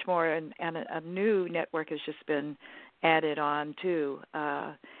so much more. And a new network has just been added on, too.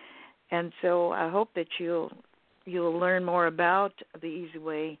 And so I hope that you'll learn more about the Easy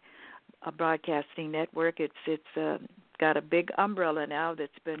Way Broadcasting Network. It's got a big umbrella now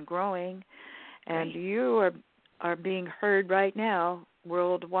that's been growing, and you are being heard right now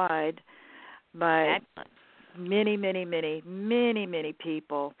worldwide by many, many, many, many, many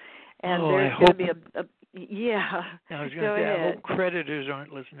people. And there's going to be a I was going to say, I hope creditors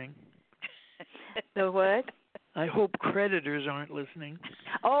aren't listening. The what? I hope creditors aren't listening.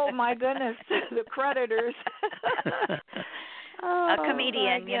 Oh, my goodness, the creditors. A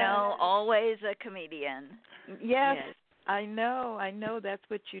comedian, always a comedian. Yes, I know. That's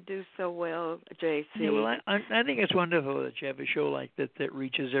what you do so well, JC. Yeah, well, I think it's wonderful that you have a show like that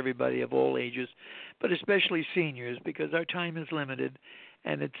reaches everybody of all ages, but especially seniors, because our time is limited,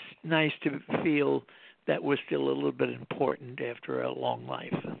 and it's nice to feel that we're still a little bit important after a long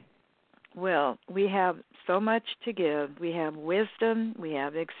life. Well, we have so much to give. We have wisdom, we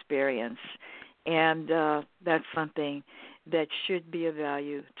have experience, and that's something that should be of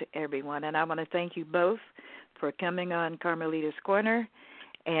value to everyone. And I want to thank you both for coming on Carmelita's Corner,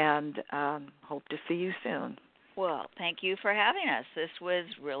 and hope to see you soon. Well, thank you for having us. This was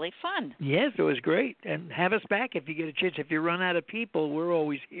really fun. Yes, it was great. And have us back if you get a chance. If you run out of people, we're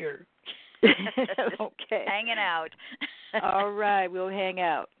always here. Okay. Hanging out. All right, we'll hang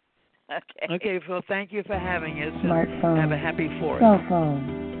out. Okay. Okay, well, thank you for having us. Smartphone. Have a happy 4th. Cell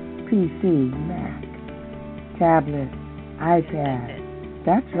phone, PC, Mac, tablet, iPad.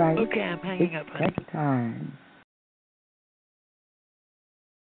 That's right. Okay, I'm hanging up, honey. It's time.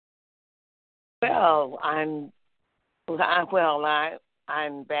 Well,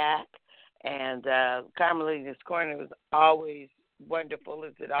 I'm back, and Carmelita's Corner was always wonderful,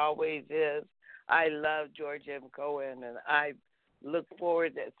 as it always is. I love George M. Cohan, and I look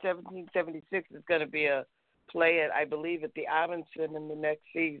forward that 1776 is going to be a play I believe at the Amundsen in the next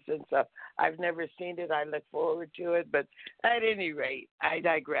season. So I've never seen it. I look forward to it. But at any rate, I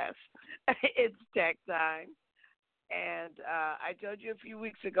digress. It's tech time. And I told you a few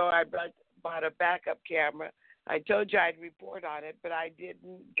weeks ago I bought a backup camera. I told you I'd report on it, but I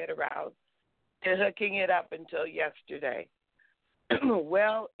didn't get around to hooking it up until yesterday.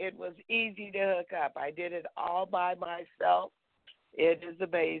 Well, it was easy to hook up. I did it all by myself. It is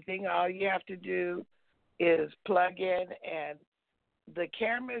amazing. All you have to do is plug in, and the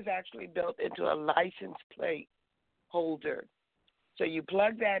camera is actually built into a license plate holder. So you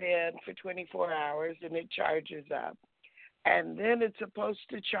plug that in for 24 hours, and it charges up. And then it's supposed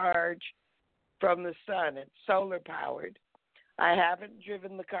to charge from the sun. It's solar-powered. I haven't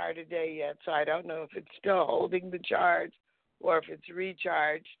driven the car today yet, so I don't know if it's still holding the charge or if it's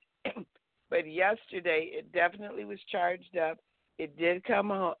recharged. But yesterday, it definitely was charged up. It did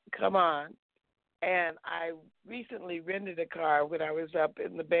come on. And I recently rented a car when I was up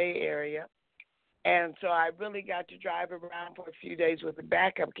in the Bay Area. And so I really got to drive around for a few days with a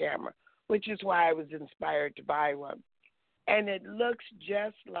backup camera, which is why I was inspired to buy one. And it looks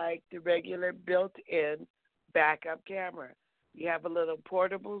just like the regular built-in backup camera. You have a little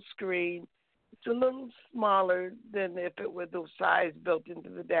portable screen. It's a little smaller than if it were the size built into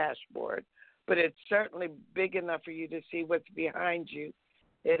the dashboard, but it's certainly big enough for you to see what's behind you.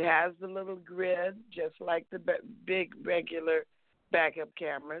 It has the little grid, just like the big regular backup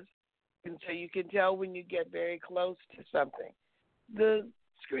cameras, and so you can tell when you get very close to something. The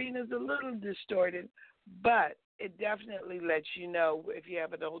screen is a little distorted, but it definitely lets you know if you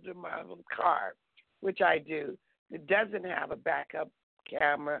have an older model car, which I do, that doesn't have a backup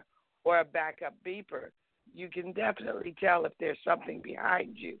camera or a backup beeper, you can definitely tell if there's something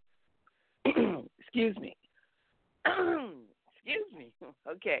behind you. Excuse me. Excuse me.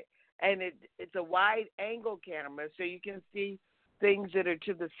 Okay. And it's a wide angle camera, so you can see things that are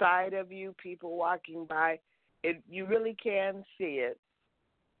to the side of you, people walking by. You really can see it.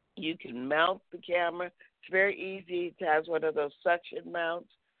 You can mount the camera. It's very easy. It has one of those suction mounts.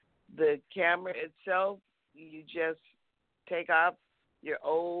 The camera itself, you just take off your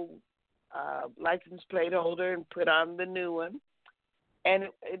old license plate holder and put on the new one. And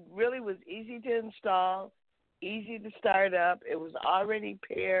it really was easy to install, easy to start up. It was already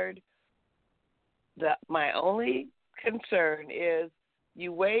paired. My only concern is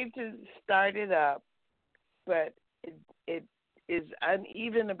you wave to start it up, but it is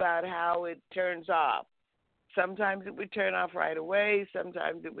uneven about how it turns off. Sometimes it would turn off right away.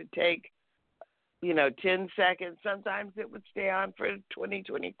 Sometimes it would take, 10 seconds. Sometimes it would stay on for 20,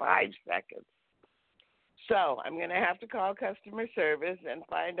 25 seconds. So I'm going to have to call customer service and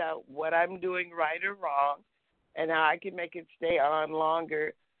find out what I'm doing right or wrong and how I can make it stay on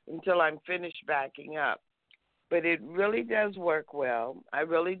longer until I'm finished backing up. But it really does work well. I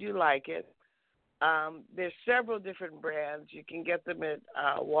really do like it. There's several different brands. You can get them at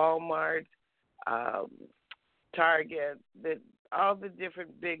Walmart, Target, all the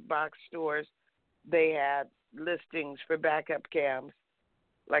different big box stores. They have listings for backup cams.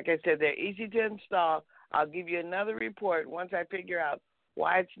 Like I said, they're easy to install. I'll give you another report once I figure out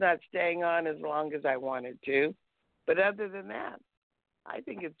why it's not staying on as long as I want it to. But other than that, I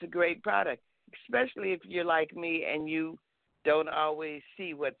think it's a great product, especially if you're like me and you don't always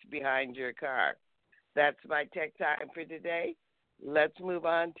see what's behind your car. That's my tech time for today. Let's move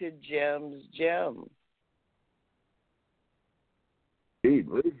on to Jim's Gem. Indeed.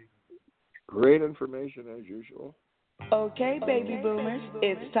 Great information as usual. Okay, baby boomers,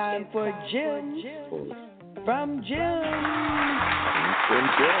 it's time for Jim from Jim.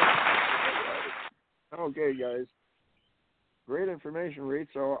 Okay, guys. Great information, Reed.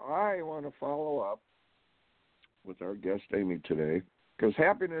 So I want to follow up with our guest, Amy, today, because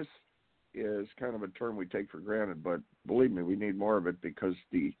happiness is kind of a term we take for granted, but believe me, we need more of it because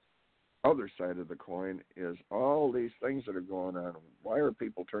the other side of the coin is all these things that are going on. Why are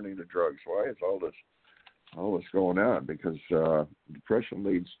people turning to drugs? Why is all this going on? Because depression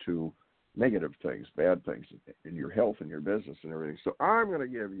leads to negative things, bad things in your health and your business and everything. So I'm going to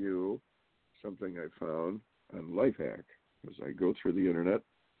give you something I found on Lifehack, because I go through the internet,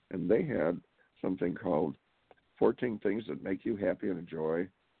 and they had something called 14 Things That Make You Happy and Enjoy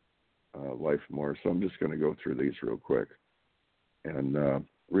Life More. So I'm just going to go through these real quick. And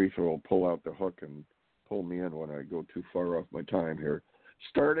Retha will pull out the hook and pull me in when I go too far off my time here.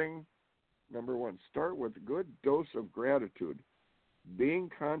 Starting, number one, start with a good dose of gratitude. Being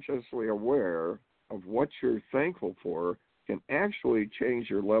consciously aware of what you're thankful for can actually change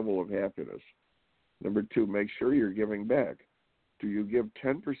your level of happiness. Number two, make sure you're giving back. Do you give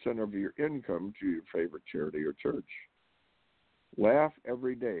 10% of your income to your favorite charity or church? Laugh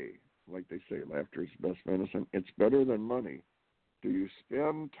every day. Like they say, laughter is the best medicine. It's better than money. Do you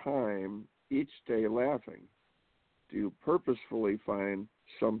spend time each day laughing? Do you purposefully find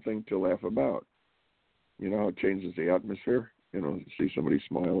something to laugh about? You know how it changes the atmosphere? See somebody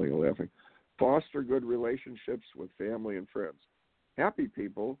smiling and laughing. Foster good relationships with family and friends. Happy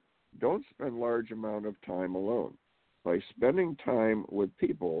people don't spend large amount of time alone. By spending time with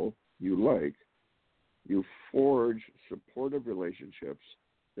people you like, you forge supportive relationships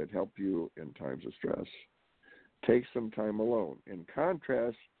that help you in times of stress. Take some time alone. In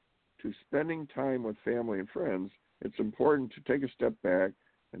contrast to spending time with family and friends, it's important to take a step back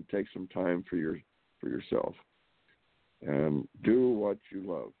and take some time for yourself. And do what you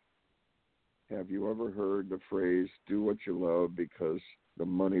love. Have you ever heard the phrase, do what you love because the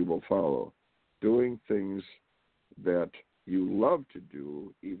money will follow? Doing things that you love to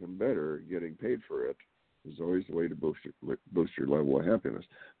do, even better, getting paid for it, is always the way to boost your level of happiness.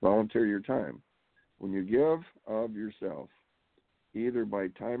 Volunteer your time. When you give of yourself, either by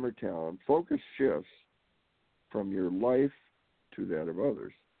time or talent, focus shifts from your life to that of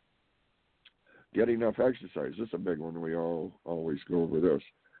others. Get enough exercise. This is a big one. We all always go over this.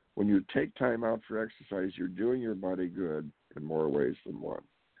 When you take time out for exercise, you're doing your body good in more ways than one.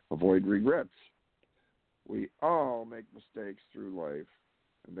 Avoid regrets. We all make mistakes through life,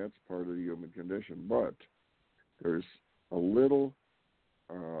 and that's part of the human condition. But there's a little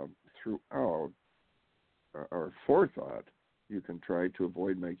throughout our forethought you can try to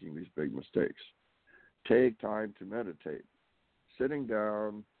avoid making these big mistakes. Take time to meditate. Sitting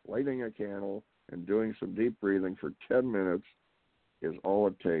down, lighting a candle, and doing some deep breathing for 10 minutes is all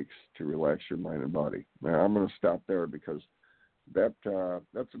it takes to relax your mind and body. Now, I'm going to stop there because that's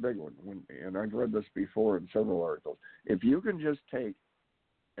a big one. And I've read this before in several articles. If you can just take,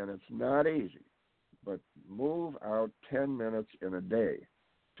 and it's not easy, but move out 10 minutes in a day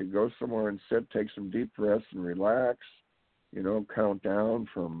to go somewhere and sit, take some deep breaths and relax, count down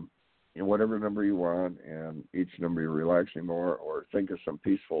from whatever number you want, and each number you're relaxing more, or think of some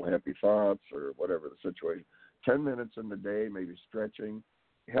peaceful, happy thoughts, or whatever the situation. 10 minutes in the day, maybe stretching,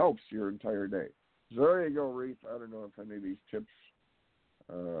 helps your entire day. So there you go, Reef. I don't know if any of these tips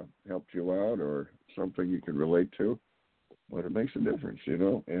helped you out or something you can relate to, but it makes a difference,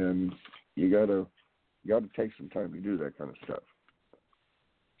 and you gotta take some time to do that kind of stuff.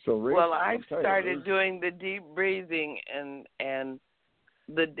 So, Reef, well, I've started doing the deep breathing, and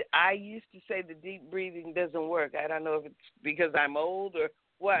I used to say the deep breathing doesn't work. I don't know if it's because I'm old or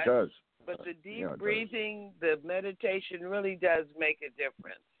what. It does. But the deep breathing, the meditation really does make a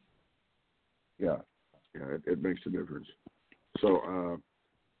difference. Yeah, it makes a difference. So,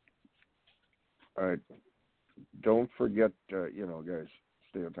 all right, don't forget, guys,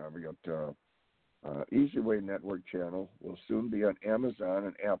 stay on time. We got Easy Way Network channel will soon be on Amazon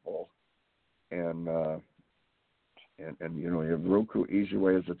and Apple, and you have Roku. Easy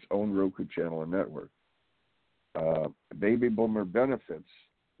Way has its own Roku channel and network. Baby Boomer Benefits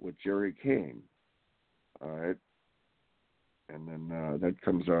with Jerry Kane. All right. And then that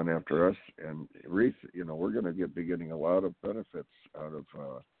comes on after us. And Reese, we're going to be getting a lot of benefits out of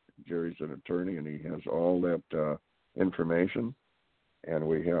Jerry's an attorney, and he has all that information. And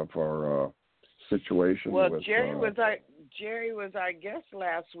we have our situation. Well, with, Jerry was our guest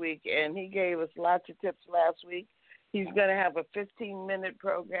last week, and he gave us lots of tips last week. He's going to have a 15-minute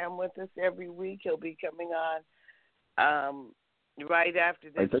program with us every week. He'll be coming on right after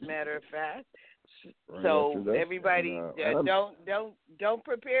this, matter of fact. Right so everybody, don't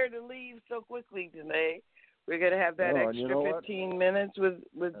prepare to leave so quickly today. We're going to have that extra 15 minutes with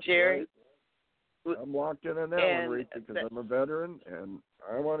That's Jerry. Right. I'm locked in on that one, Reese, because I'm a veteran, and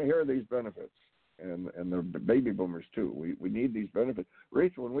I want to hear these benefits, and the baby boomers too. We need these benefits.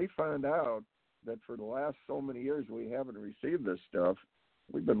 Reese, when we find out that for the last so many years we haven't received this stuff,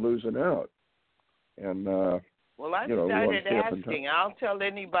 we've been losing out. And well, I started asking. I'll tell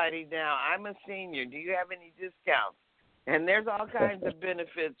anybody now. I'm a senior. Do you have any discounts? And there's all kinds of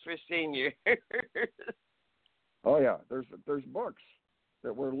benefits for seniors. Oh yeah, there's books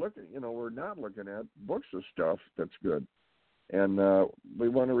that we're looking. We're not looking at books of stuff that's good, and we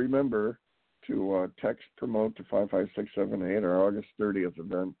want to remember to text promote to 55678, our August 30th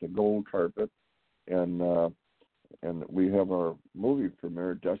event, the Gold Carpet, and we have our movie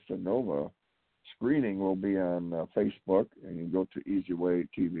premiere, Destin Nova. Screening will be on Facebook, and you go to Easy Way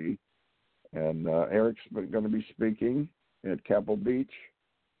TV. And Eric's going to be speaking at Capitol Beach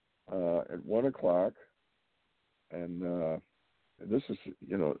at 1 o'clock. And this is,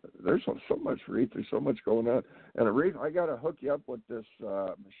 there's so much, Reef. There's so much going on. And Reef, I got to hook you up with this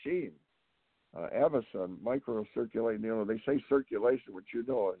machine, Avison microcirculating. They say circulation, which is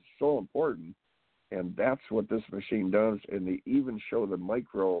so important. And that's what this machine does. And they even show the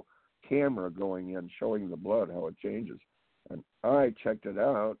micro camera going in, showing the blood, how it changes. And I checked it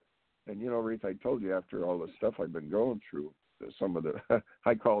out, and Reith, I told you after all the stuff I've been going through, some of the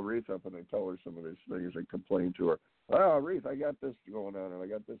I call Reith up and I tell her some of these things and complain to her. Oh, Reith, I got this going on and I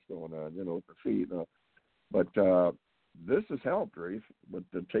got this going on, with the feet. But this has helped, Reith, with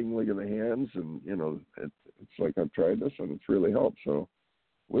the tingling of the hands, and it's like I've tried this and it's really helped. So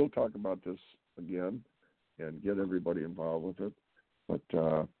we'll talk about this again and get everybody involved with it.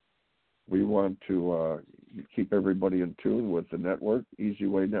 But we want to keep everybody in tune with the network. Easy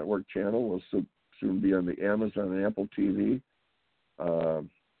Way Network channel will soon be on the Amazon and Apple TV.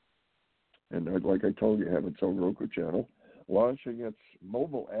 And like I told you, have its own Roku channel. Launching its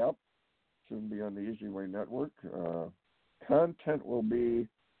mobile app, soon be on the Easy Way Network. Content will be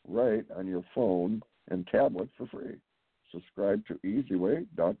right on your phone and tablet for free. Subscribe to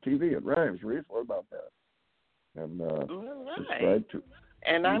easyway.tv. It rhymes, Reese. What about that? And subscribe to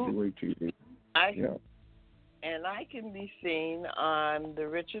Easy Way TV. And I can be seen on The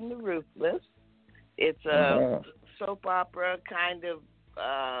Rich and the Ruthless. It's a soap opera kind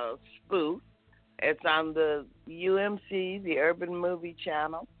of spoof. It's on the UMC, the Urban Movie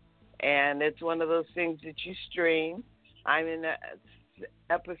Channel, and it's one of those things that you stream. I'm in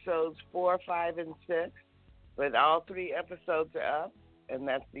episodes 4, 5, and 6, but all 3 episodes are up, and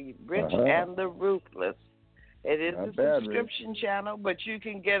that's The Rich and the Ruthless. It is a subscription channel, but you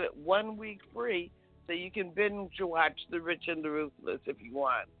can get it 1 week free, so you can binge watch The Rich and the Ruthless if you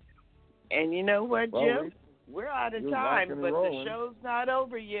want. And you know what, Jim? we're out of You're time, rocking and but rolling. the show's not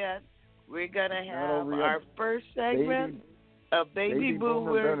over yet. We're going to Not have over yet. our first segment of Baby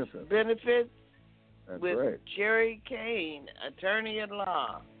Boomer benefits That's with right. Jerry Kane, attorney at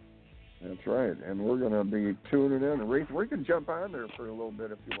law. That's right. And we're going to be tuning in. And we can jump on there for a little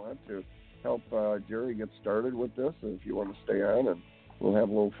bit if you want to help Jerry get started with this, if you want to stay on, and we'll have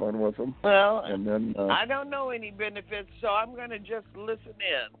a little fun with him. Well, and then I don't know any benefits, so I'm going to just listen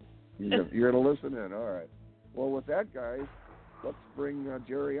in. You're going to listen in. All right. Well, with that, guys, let's bring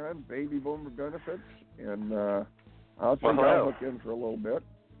Jerry on, Baby Boomer Benefits, and I'll hook in for a little bit,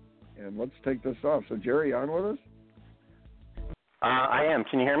 and let's take this off. So, Jerry, on with us? I am.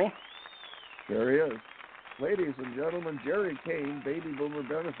 Can you hear me? There he is. Ladies and gentlemen, Jerry Kane, Baby Boomer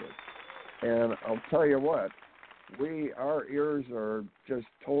Benefits. And I'll tell you what, our ears are just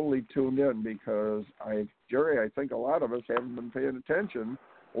totally tuned in because, Jerry, I think a lot of us haven't been paying attention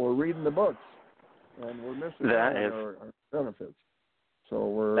or reading the books, and we're missing our benefits.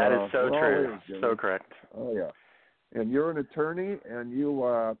 So that is so true. Ears, so correct. Oh yeah, and you're an attorney, and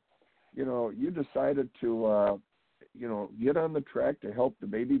you decided to get on the track to help the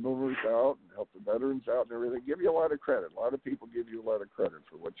baby boomers out and help the veterans out and everything. Give you a lot of credit. A lot of people give you a lot of credit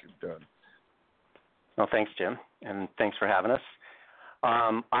for what you've done. Well, thanks, Jim, and thanks for having us.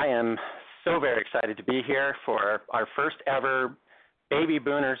 I am so very excited to be here for our first ever Baby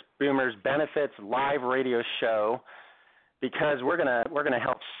Boomers Benefits live radio show, because we're gonna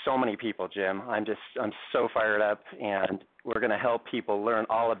help so many people, Jim. I'm so fired up, and we're gonna help people learn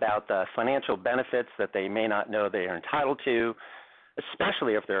all about the financial benefits that they may not know they are entitled to,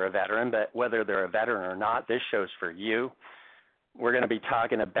 especially if they're a veteran. But whether they're a veteran or not, this show's for you. We're going to be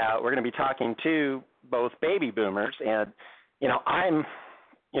talking to both baby boomers, and I'm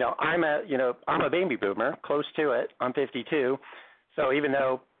a baby boomer, close to it. I'm 52, so even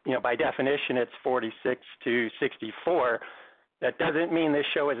though by definition it's 46 to 64, that doesn't mean this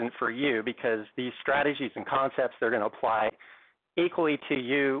show isn't for you, because these strategies and concepts, they're going to apply equally to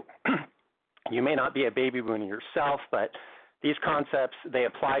you. You may not be a baby boomer yourself, but these concepts, they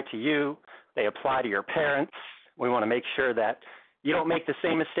apply to you. They apply to your parents. We want to make sure that you don't make the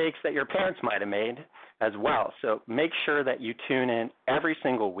same mistakes that your parents might have made as well. So make sure that you tune in every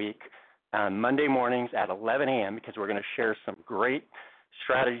single week on Monday mornings at 11 a.m. because we're going to share some great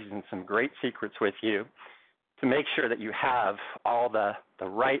strategies and some great secrets with you to make sure that you have all the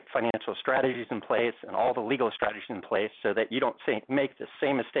right financial strategies in place and all the legal strategies in place so that you don't make the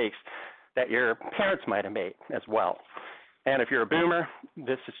same mistakes that your parents might have made as well. And if you're a boomer,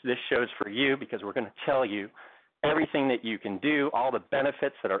 this show's for you, because we're going to tell you everything that you can do, all the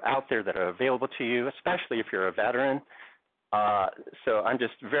benefits that are out there that are available to you, especially if you're a veteran. So I'm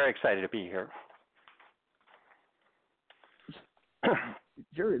just very excited to be here.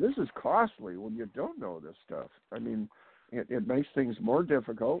 Jerry, this is costly when you don't know this stuff. I mean, it makes things more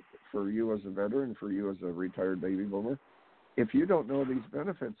difficult for you as a veteran, for you as a retired baby boomer, if you don't know these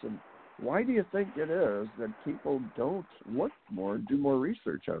benefits. And why do you think it is that people don't look more, do more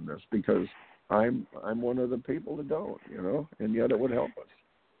research on this? Because I'm one of the people that don't, and yet it would help us.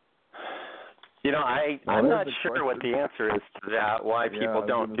 I'm not sure what the answer is to that, why people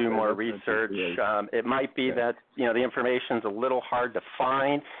don't do more research. It might be that, the information's a little hard to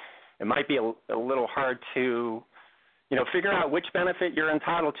find. It might be a little hard to, figure out which benefit you're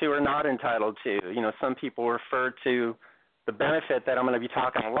entitled to or not entitled to. Some people refer to the benefit that I'm going to be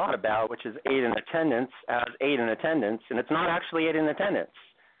talking a lot about, which is aid in attendance, as aid in attendance, and it's not actually aid in attendance.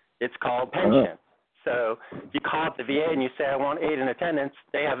 It's called pension. So if you call up the VA and you say, I want aid in attendance,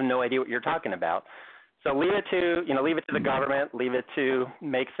 they have no idea what you're talking about. So leave it to the government, leave it to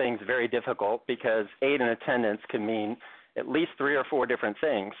make things very difficult, because aid in attendance can mean at least 3 or 4 different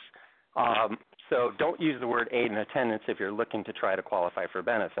things. So don't use the word aid in attendance if you're looking to try to qualify for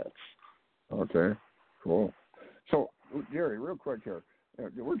benefits. Okay, cool. So, Jerry, real quick here.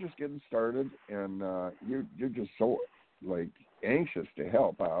 We're just getting started, and you're just so, anxious to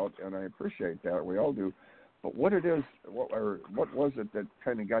help out, and I appreciate that. We all do. But what was it that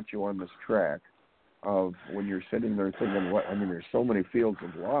kind of got you on this track of when you're sitting there thinking, there's so many fields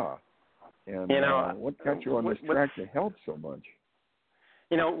of law, and what got you on this track to help so much?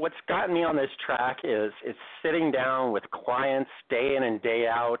 What's gotten me on this track is sitting down with clients day in and day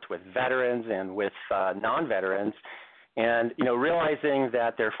out, with veterans and with non-veterans, and, realizing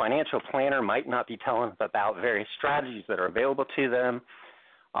that their financial planner might not be telling them about various strategies that are available to them.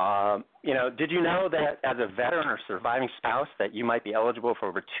 Did you know that as a veteran or surviving spouse that you might be eligible for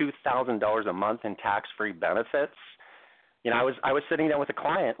over $2,000 a month in tax-free benefits? I was sitting down with a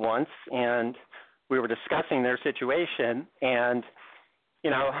client once, and we were discussing their situation, and,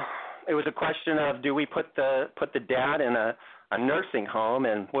 it was a question of, do we put the dad in a nursing home?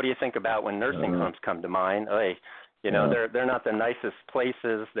 And what do you think about when nursing homes come to mind? They're not the nicest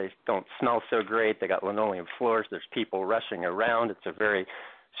places. They don't smell so great. They got linoleum floors. There's people rushing around. It's a very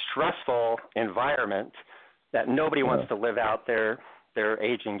stressful environment that nobody wants to live out their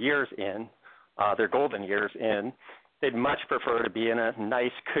aging years in, their golden years in. They'd much prefer to be in a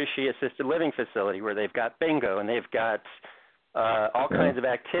nice, cushy assisted living facility where they've got bingo and they've got all kinds of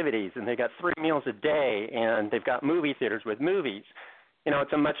activities, and they've got 3 meals a day, and they've got movie theaters with movies.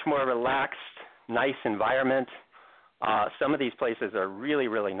 It's a much more relaxed, nice environment. Some of these places are really,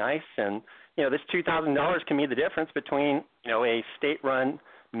 really nice, and this $2,000 can be the difference between a state-run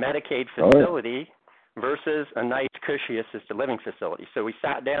Medicaid facility versus a nice, cushy assisted living facility. So we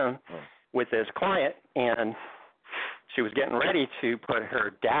sat down with this client, and she was getting ready to put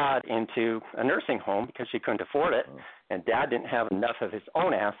her dad into a nursing home because she couldn't afford it, and Dad didn't have enough of his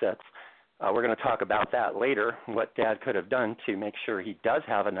own assets. We're going to talk about that later, what Dad could have done to make sure he does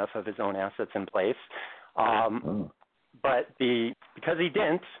have enough of his own assets in place. But because he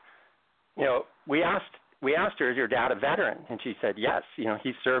didn't, we asked her, is your dad a veteran? And she said yes.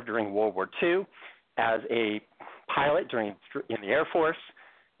 He served during World War II as a pilot in the Air Force.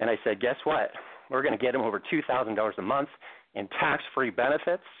 And I said, guess what? We're going to get him over $2,000 a month in tax-free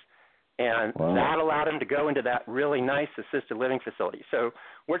benefits, and that allowed him to go into that really nice assisted living facility. So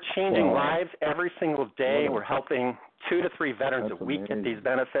we're changing lives every single day. We're helping 2 to 3 veterans a week get these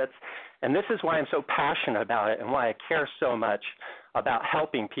benefits, and this is why I'm so passionate about it and why I care so much about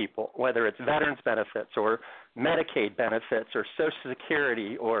helping people, whether it's veterans benefits or Medicaid benefits or Social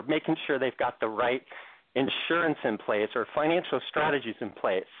Security or making sure they've got the right insurance in place or financial strategies in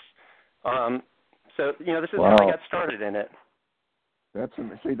place. So, this is how I got started in it. That's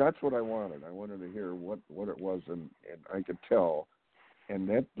what I wanted. I wanted to hear what it was, and I could tell. And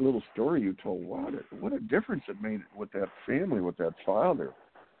that little story you told, what a difference it made with that family, with that father.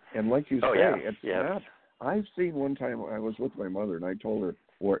 And like you say, it's not. I've seen one time I was with my mother, and I told her,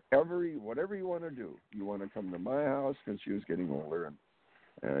 whatever you want to do, you want to come to my house because she was getting older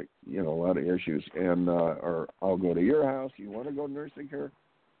and a lot of issues, and or I'll go to your house. You want to go nursing care?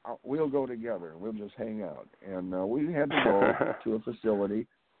 We'll go together and we'll just hang out. And we had to go to a facility,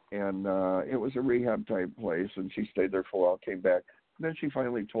 and it was a rehab type place, and she stayed there for a while, came back. And then she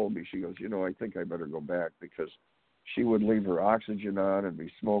finally told me, she goes, I think I better go back, because she would leave her oxygen on and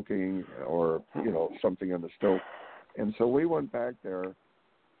be smoking or, something on the stove. And so we went back there,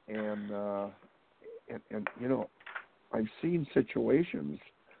 and I've seen situations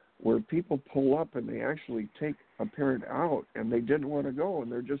where people pull up and they actually take a parent out, and they didn't want to go,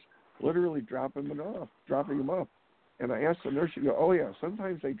 and they're just literally dropping them off. And I asked the nurse, she goes, oh yeah,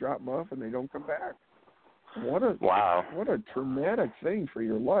 sometimes they drop them off and they don't come back. What a traumatic thing for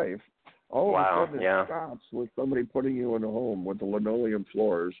your life. All of a sudden it stops with somebody putting you in a home with the linoleum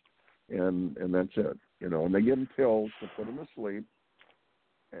floors, and that's it. And they give them pills to put them to sleep.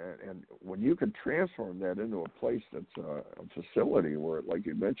 And when you can transform that into a place that's a facility where, like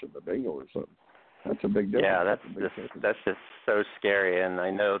you mentioned, the bingo or something, that's a big difference. Yeah, that's just so scary, and I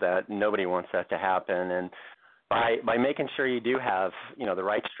know that nobody wants that to happen. And by making sure you do have the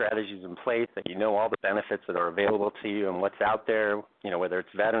right strategies in place, that all the benefits that are available to you and what's out there, whether it's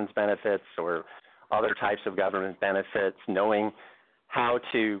veterans benefits or other types of government benefits, knowing how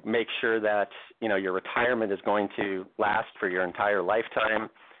to make sure that your retirement is going to last for your entire lifetime.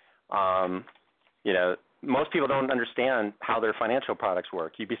 Most people don't understand how their financial products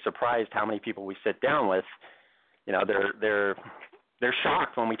work. You'd be surprised how many people we sit down with. They're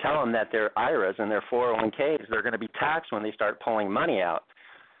shocked when we tell them that their IRAs and their 401ks, they're going to be taxed when they start pulling money out.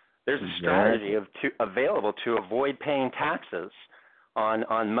 There's a strategy available to avoid paying taxes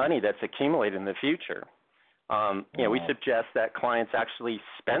on money that's accumulated in the future. We suggest that clients actually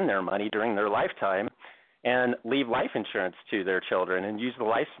spend their money during their lifetime and leave life insurance to their children, and use the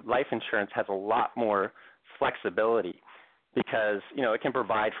life insurance has a lot more flexibility, because it can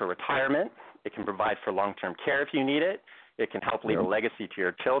provide for retirement, it can provide for long-term care if you need it, it can help leave a legacy to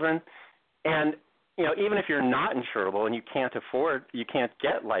your children, and even if you're not insurable and you can't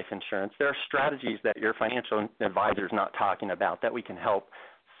get life insurance, there are strategies that your financial advisor is not talking about that we can help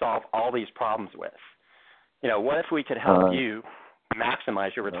solve all these problems with. What if we could help you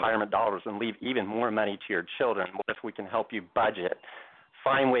maximize your retirement dollars and leave even more money to your children? What if we can help you budget,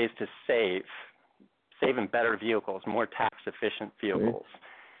 find ways to save in better vehicles, more tax-efficient vehicles,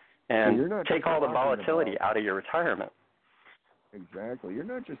 and take all the volatility out of your retirement? Exactly. You're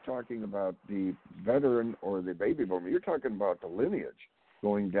not just talking about the veteran or the baby boomer. You're talking about the lineage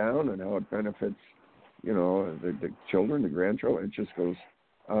going down and how it benefits, the children, the grandchildren. It just goes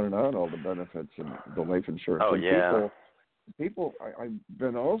on and on, all the benefits and the life insurance. Oh, and yeah. People, I've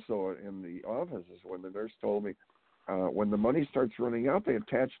been also in the offices when the nurse told me when the money starts running out, they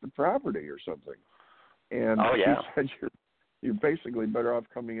attach the property or something. And she said you're basically better off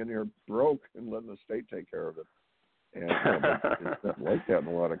coming in here broke and letting the state take care of it. And it's not like that in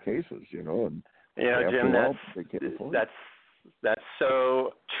a lot of cases, you know. And Jim, that's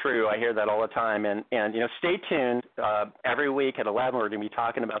so true. I hear that all the time. And stay tuned. Every week at 11, we're going to be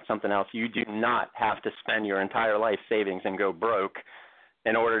talking about something else. You do not have to spend your entire life savings and go broke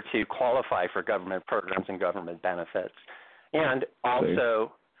in order to qualify for government programs and government benefits. And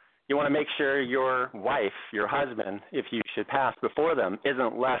also, you want to make sure your wife, your husband, if you should pass before them,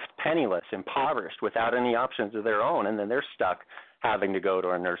 isn't left penniless, impoverished, without any options of their own, and then they're stuck having to go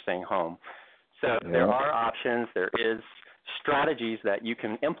to a nursing home. So there are options. There is strategies that you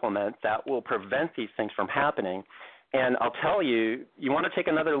can implement that will prevent these things from happening. And I'll tell you, you want to take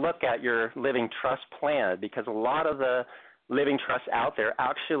another look at your living trust plan, because a lot of the living trusts out there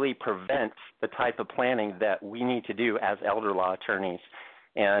actually prevent the type of planning that we need to do as elder law attorneys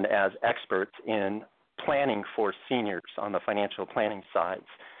and as experts in planning for seniors on the financial planning sides.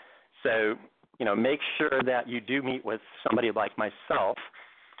 So, make sure that you do meet with somebody like myself.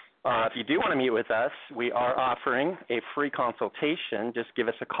 If you do want to meet with us, we are offering a free consultation. Just give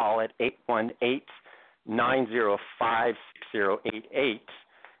us a call at 818-905-6088.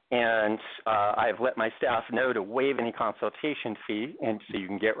 And I've let my staff know to waive any consultation fee, and so you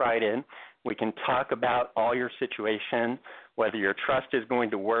can get right in. We can talk about all your situation, whether your trust is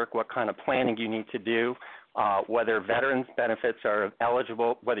going to work, what kind of planning you need to do, whether veterans benefits are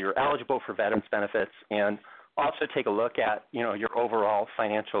eligible, whether you're eligible for veterans benefits, and also take a look at, your overall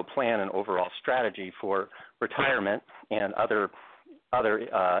financial plan and overall strategy for retirement and other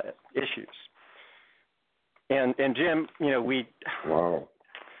issues. And Jim, we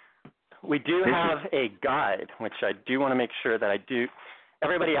do have a guide, which I do want to make sure that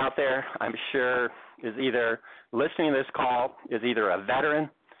everybody out there, I'm sure, is either listening to this call, is either a veteran,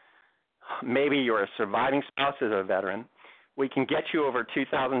 maybe you're a surviving spouse as a veteran. We can get you over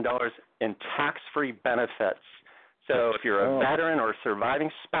 $2,000 in tax-free benefits. So if you're a veteran or a surviving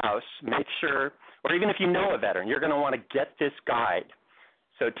spouse, make sure, or even if you know a veteran, you're going to want to get this guide.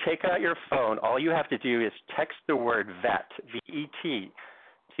 So take out your phone. All you have to do is text the word VET, V-E-T,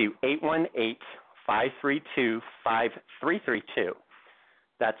 to 818-532-5332.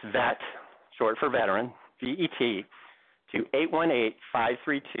 That's VET, short for veteran, VET, to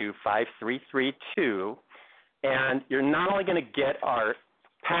 818-532-5332. And you're not only going to get our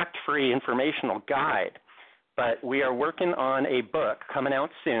tax-free informational guide, but we are working on a book coming out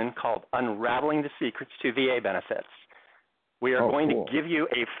soon called Unraveling the Secrets to VA Benefits. We are going to give you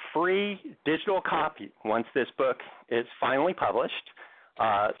a free digital copy once this book is finally published.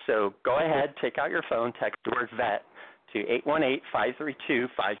 So go ahead, take out your phone, text the word VET to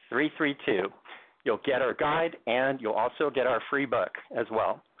 818-532-5332. You'll get our guide, and you'll also get our free book as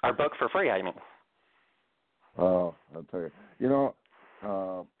well. Our book for free, I mean. Oh, I'll tell you.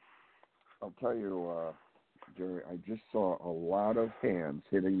 I'll tell you, Jerry, I just saw a lot of hands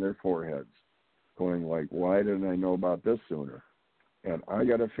hitting their foreheads, going like, why didn't I know about this sooner? And I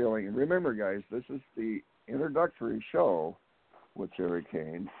got a feeling, and remember, guys, this is the introductory show with Jerry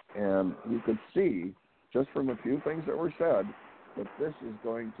Kane, and you could see, just from a few things that were said, that this is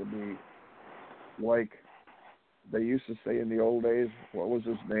going to be like they used to say in the old days, what was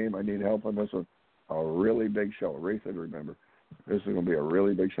his name? I need help on this one. A really big show. Ray said, remember, this is going to be a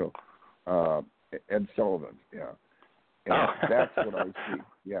really big show. Ed Sullivan, yeah. And that's what I see.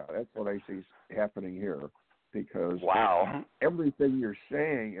 Yeah, that's what I see happening here, because everything you're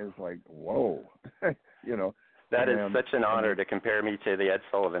saying is like, whoa, That is such an honor to compare me to the Ed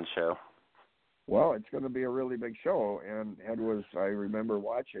Sullivan Show. Well, it's going to be a really big show, and Ed was, I remember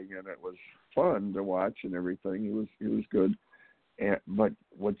watching, and it was fun to watch and everything. He was good. But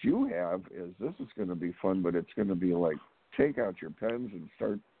what you have is, this is going to be fun, but it's going to be like, take out your pens and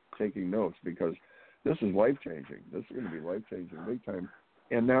start taking notes, because this is life-changing. This is going to be life-changing big time.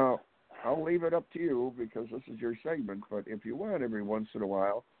 And now I'll leave it up to you, because this is your segment, but if you want, every once in a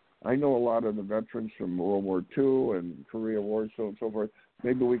while, I know a lot of the veterans from World War II and Korea War, so on and so forth.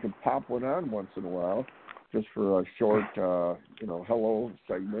 Maybe we could pop one on once in a while, just for a short, hello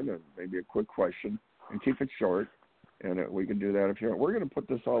segment, and maybe a quick question, and keep it short. And we can do that if you want. We're going to put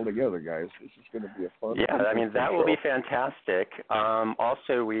this all together, guys. This is going to be a fun. Yeah, I mean, that will be fantastic.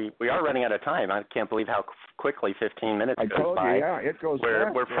 Also, we are running out of time. I can't believe how quickly 15 minutes goes by. Yeah, it goes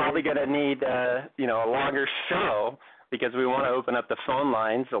fast. We're probably going to need, a longer show, because we want to open up the phone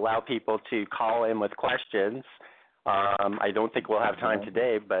lines, allow people to call in with questions. I don't think we'll have time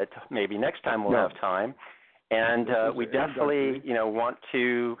today, but maybe next time we'll have time. And we definitely, want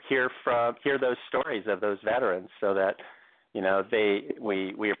to hear those stories of those veterans, so that,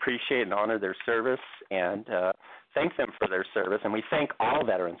 we appreciate and honor their service and thank them for their service. And we thank all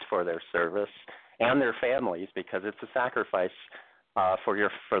veterans for their service and their families, because it's a sacrifice for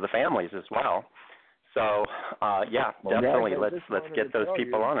the families as well. So, definitely, let's get those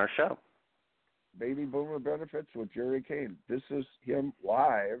people on our show. Baby Boomer Benefits with Jerry Kane. This is him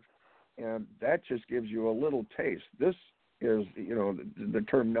live, and that just gives you a little taste. This is, the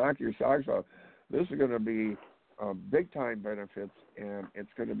term knock your socks off. This is going to be big-time benefits, and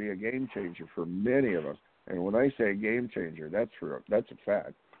it's going to be a game changer for many of us. And when I say game changer, that's a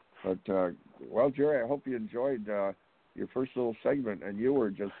fact. But, Jerry, I hope you enjoyed your first little segment, and you were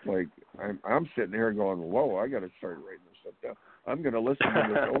just like, I'm sitting here going, whoa, I got to start writing this stuff down. I'm going to listen to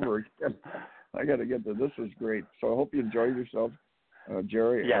this over again. I got to get to this. Is great. So I hope you enjoyed yourself,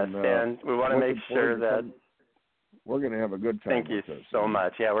 Jerry. Yes, and we want to make sure that we're going to have a good time. Thank you so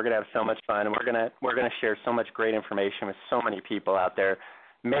much. Yeah, we're going to have so much fun, and we're going to share so much great information with so many people out there.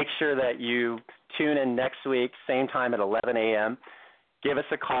 Make sure that you tune in next week, same time at 11 a.m. Give us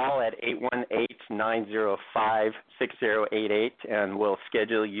a call at 818-905-6088, and we'll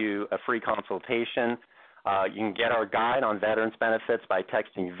schedule you a free consultation. You can get our guide on veterans benefits by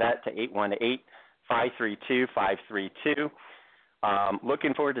texting VET to 818-532-532.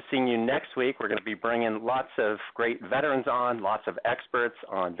 Looking forward to seeing you next week. We're going to be bringing lots of great veterans on, lots of experts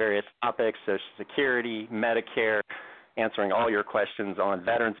on various topics, Social Security, Medicare, answering all your questions on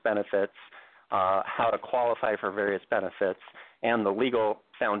veterans benefits, how to qualify for various benefits, and the legal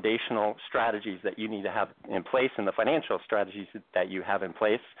foundational strategies that you need to have in place and the financial strategies that you have in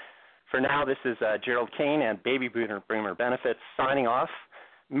place. For now, this is Gerald Kane and Baby Boomer Benefits signing off.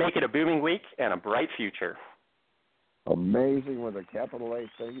 Make it a booming week and a bright future. Amazing with a capital A.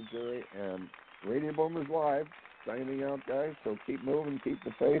 Thank you, Jerry. And Radio Boomers Live signing out, guys. So keep moving, keep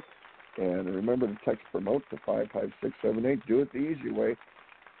the faith. And remember to text promote to 55678. Do it the easy way.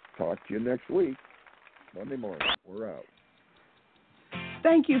 Talk to you next week, Monday morning. We're out.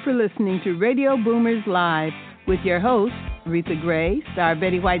 Thank you for listening to Radio Boomers Live with your hosts, Aretha Gray, Star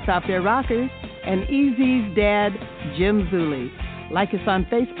Betty White's Off Their Rockers, and Easy's dad, Jim Zuley. Like us on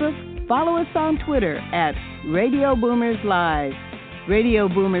Facebook, follow us on Twitter at Radio Boomers Live. Radio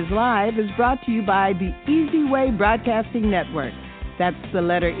Boomers Live is brought to you by the Easy Way Broadcasting Network. That's the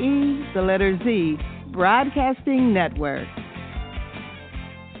letter E, the letter Z, Broadcasting Network.